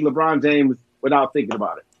 I take LeBron James without thinking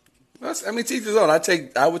about it. Teach his own. I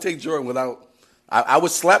would take Jordan without. I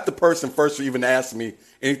would slap the person first for even asking me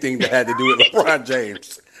anything that had to do with LeBron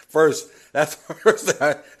James. First, that's the first thing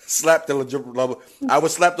I slapped I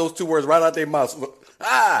would slap those two words right out their mouth.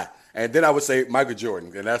 And then I would say Michael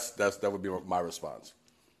Jordan, and that would be my response.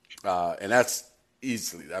 And that's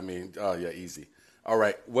easily. Easy. All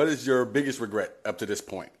right. What is your biggest regret up to this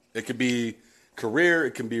point? It could be career.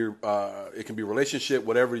 It can be relationship.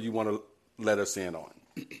 Whatever you want to let us in on.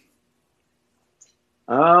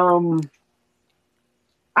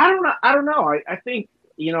 I don't know. I think,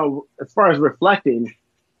 as far as reflecting,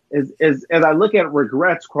 as I look at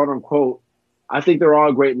regrets, quote unquote, I think they're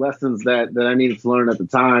all great lessons that I needed to learn at the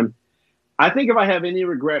time. I think if I have any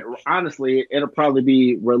regret, honestly, it'll probably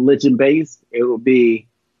be religion based. It will be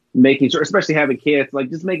making sure, especially having kids, like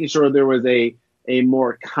just making sure there was a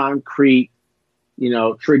more concrete,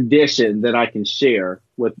 tradition that I can share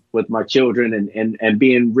with my children and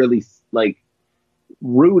being really like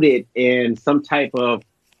rooted in some type of,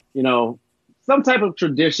 you know, some type of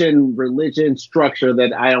tradition, religion, structure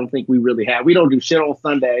that I don't think we really have. We don't do shit on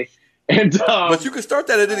Sunday. And But you can start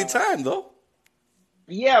that at any time, though.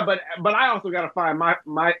 yeah, but I also got to find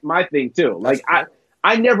my thing too. That's Like cool.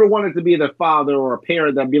 I never wanted to be the father or a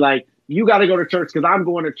parent that'd be like, you got to go to church because I'm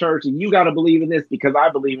going to church, and you got to believe in this because I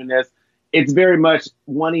believe in this. It's very much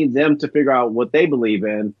wanting them to figure out what they believe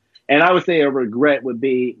in. And I would say a regret would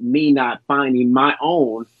be me not finding my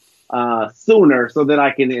own sooner so that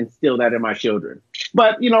I can instill that in my children.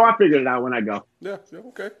 But, I figured it out when I go. Yeah,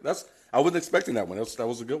 okay. I wasn't expecting that one. That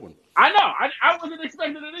was a good one. I know. I wasn't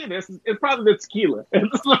expecting it either. It's probably the tequila.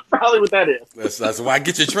 It's probably what that is. That's why I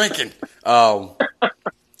get you drinking.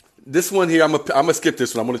 This one here, I'm gonna skip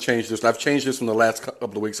this one. I'm gonna change this one. I've changed this from the last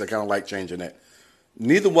couple of weeks. I kind of like changing it.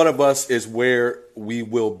 Neither one of us is where we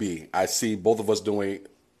will be. I see both of us doing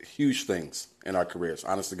huge things in our careers.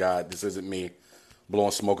 Honest to God, this isn't me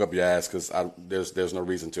blowing smoke up your ass because there's no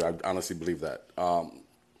reason to. I honestly believe that.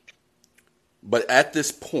 But at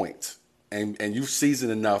this point, and you've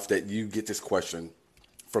seasoned enough that you get this question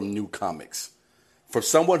from new comics, for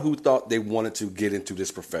someone who thought they wanted to get into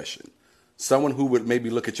this profession, someone who would maybe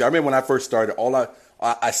look at you. I remember when I first started,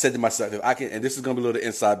 I said to myself, if I can, and this is going to be a little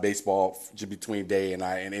inside baseball between Day and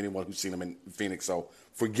I and anyone who's seen him in Phoenix, so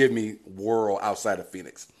forgive me, world outside of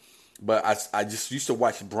Phoenix. But I just used to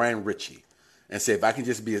watch Brian Ritchie and say, if I can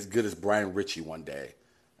just be as good as Brian Ritchie one day,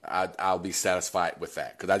 I'll be satisfied with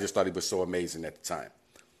that, because I just thought he was so amazing at the time.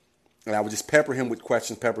 And I would just pepper him with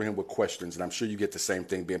questions, and I'm sure you get the same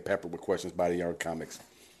thing, being peppered with questions by the younger comics.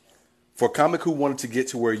 For a comic who wanted to get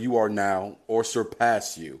to where you are now or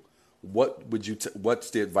surpass you, what's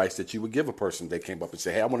the advice that you would give a person that came up and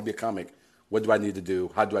say, hey, I want to be a comic. What do I need to do?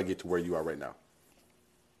 How do I get to where you are right now?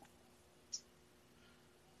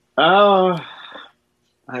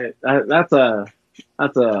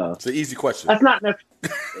 It's an easy question. That's not no.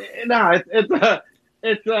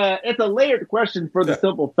 It's a layered question for the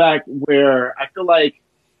simple fact where I feel like,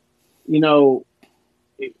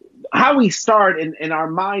 how we start in our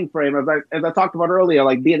mind frame, as I talked about earlier,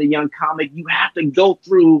 like being a young comic, you have to go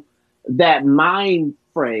through that mind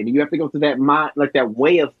frame. You have to go through that mind, like that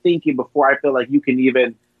way of thinking, before I feel like you can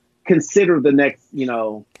even consider the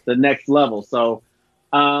next level. So,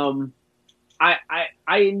 I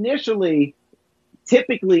initially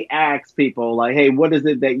typically ask people like, hey, what is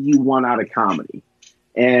it that you want out of comedy?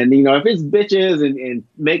 And, if it's bitches and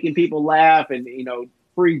making people laugh and,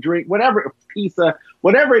 free drink, whatever, pizza,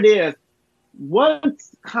 whatever it is,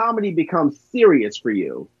 once comedy becomes serious for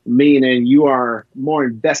you, meaning you are more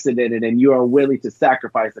invested in it and you are willing to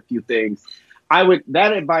sacrifice a few things,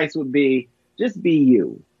 that advice would be just be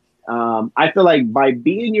you. I feel like by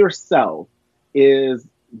being yourself is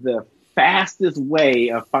the fastest way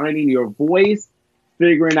of finding your voice,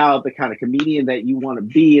 figuring out the kind of comedian that you want to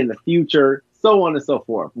be in the future, so on and so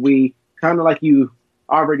forth. We kind of, like you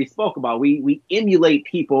already spoke about, we emulate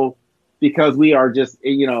people because we are just,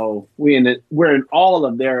 we're in all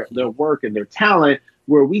of their work and their talent,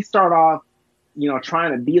 where we start off,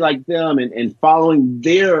 trying to be like them and following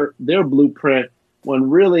their blueprint, when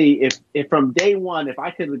really, if from day one, if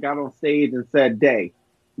I could have got on stage and said, Day,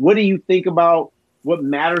 what do you think about? What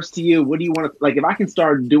matters to you? What do you want to, like, if I can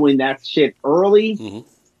start doing that shit early,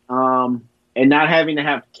 and not having to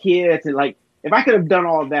have kids, and like, if I could have done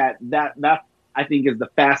all that I think is the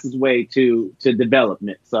fastest way to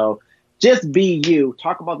development. So just be you,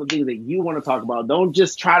 talk about the things that you want to talk about. Don't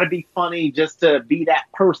just try to be funny just to be that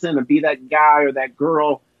person or be that guy or that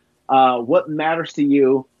girl. What matters to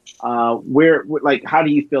you? How do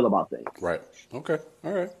you feel about things? Right. Okay.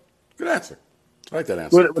 All right. Good answer. I like that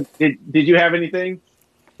answer. Did you have anything?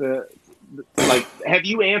 Have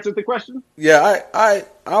you answered the question? Yeah,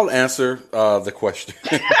 I'll answer the question.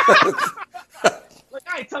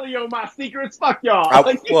 I ain't telling you my secrets. Fuck y'all.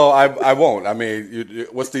 I won't. I mean,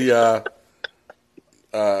 what's the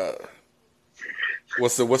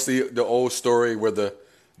old story where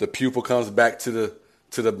the pupil comes back to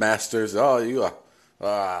the masters? Oh,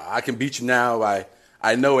 I can beat you now.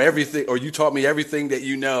 I know everything, or you taught me everything that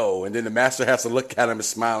you know. And then the master has to look at him and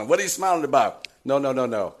smile. What are you smiling about?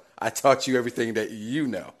 No. I taught you everything that you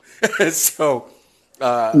know. So,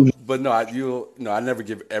 but no, I never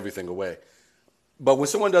give everything away. But when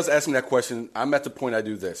someone does ask me that question, I'm at the point I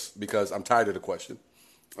do this because I'm tired of the question.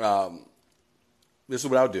 This is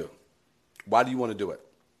what I'll do. Why do you want to do it?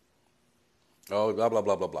 Oh, blah, blah,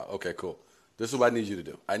 blah, blah, blah. Okay, cool. This is what I need you to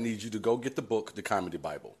do. I need you to go get the book, The Comedy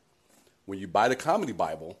Bible. When you buy the Comedy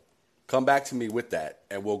Bible, come back to me with that,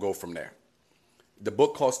 and we'll go from there. The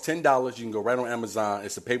book costs $10. You can go right on Amazon.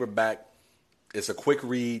 It's a paperback. It's a quick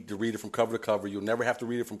read to read it from cover to cover. You'll never have to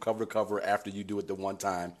read it from cover to cover after you do it the one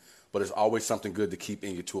time, but it's always something good to keep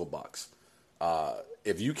in your toolbox.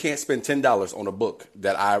 If you can't spend $10 on a book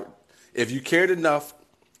if you cared enough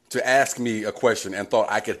to ask me a question and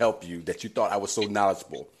thought I could help you, that you thought I was so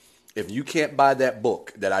knowledgeable, if you can't buy that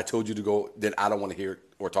book that I told you to go, then I don't want to hear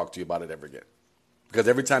or talk to you about it ever again. Because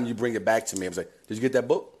every time you bring it back to me, I'm like, did you get that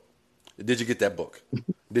book? Did you get that book?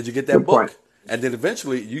 Did you get that book? Point. And then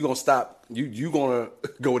eventually you're going to stop. You're going to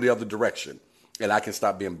go the other direction, and I can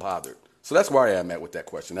stop being bothered. So that's where I am at with that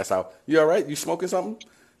question. That's how. You all right? You smoking something?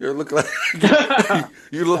 You look like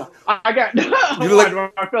you look. I got. You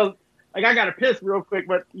look. I felt like I got to piss real quick,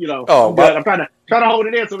 but Oh, I'm good. I'm trying to hold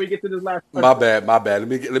it in so we get to this last question. My bad.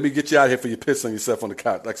 Let me get you out here for you pissing yourself on the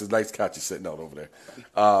couch. Like this nice couch you're sitting on over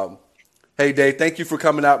there. Hey, Dave, thank you for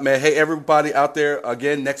coming out, man. Hey, everybody out there,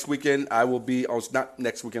 again, next weekend, I will be, not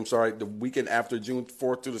next weekend, I'm sorry, the weekend after June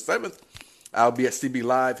 4th to the 7th, I'll be at CB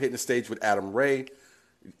Live, hitting the stage with Adam Ray.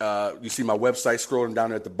 You see my website scrolling down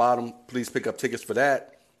there at the bottom. Please pick up tickets for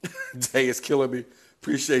that. Day is killing me.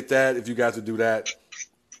 Appreciate that if you guys would do that.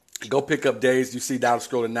 Go pick up Dave's. You see down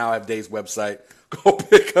scrolling now, I have Dave's website. Go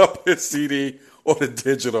pick up his CD or the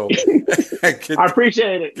digital. I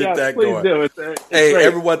appreciate it. Yeah, please going. do. It's hey, great.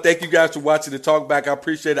 Everyone, thank you guys for watching the Talk Back. I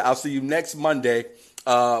appreciate it. I'll see you next Monday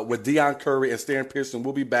with Deion Curry and Starrin Pearson.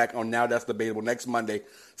 We'll be back on Now That's Debatable next Monday,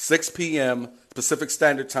 6 p.m. Pacific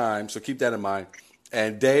Standard Time. So keep that in mind.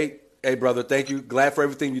 And Dave, hey, brother, thank you. Glad for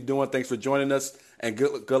everything you're doing. Thanks for joining us. And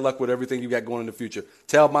good luck with everything you got going in the future.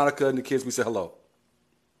 Tell Monica and the kids we said hello.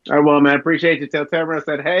 All right, well, man, appreciate you. Tell Tamara I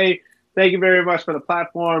said, hey, thank you very much for the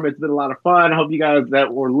platform. It's been a lot of fun. I hope you guys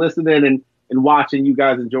that were listening and watching, you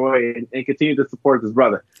guys enjoy and continue to support this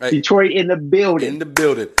brother. Hey, Detroit in the building. In the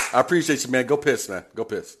building. I appreciate you, man. Go piss, man. Go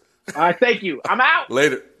piss. All right, thank you. I'm out.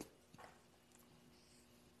 Later.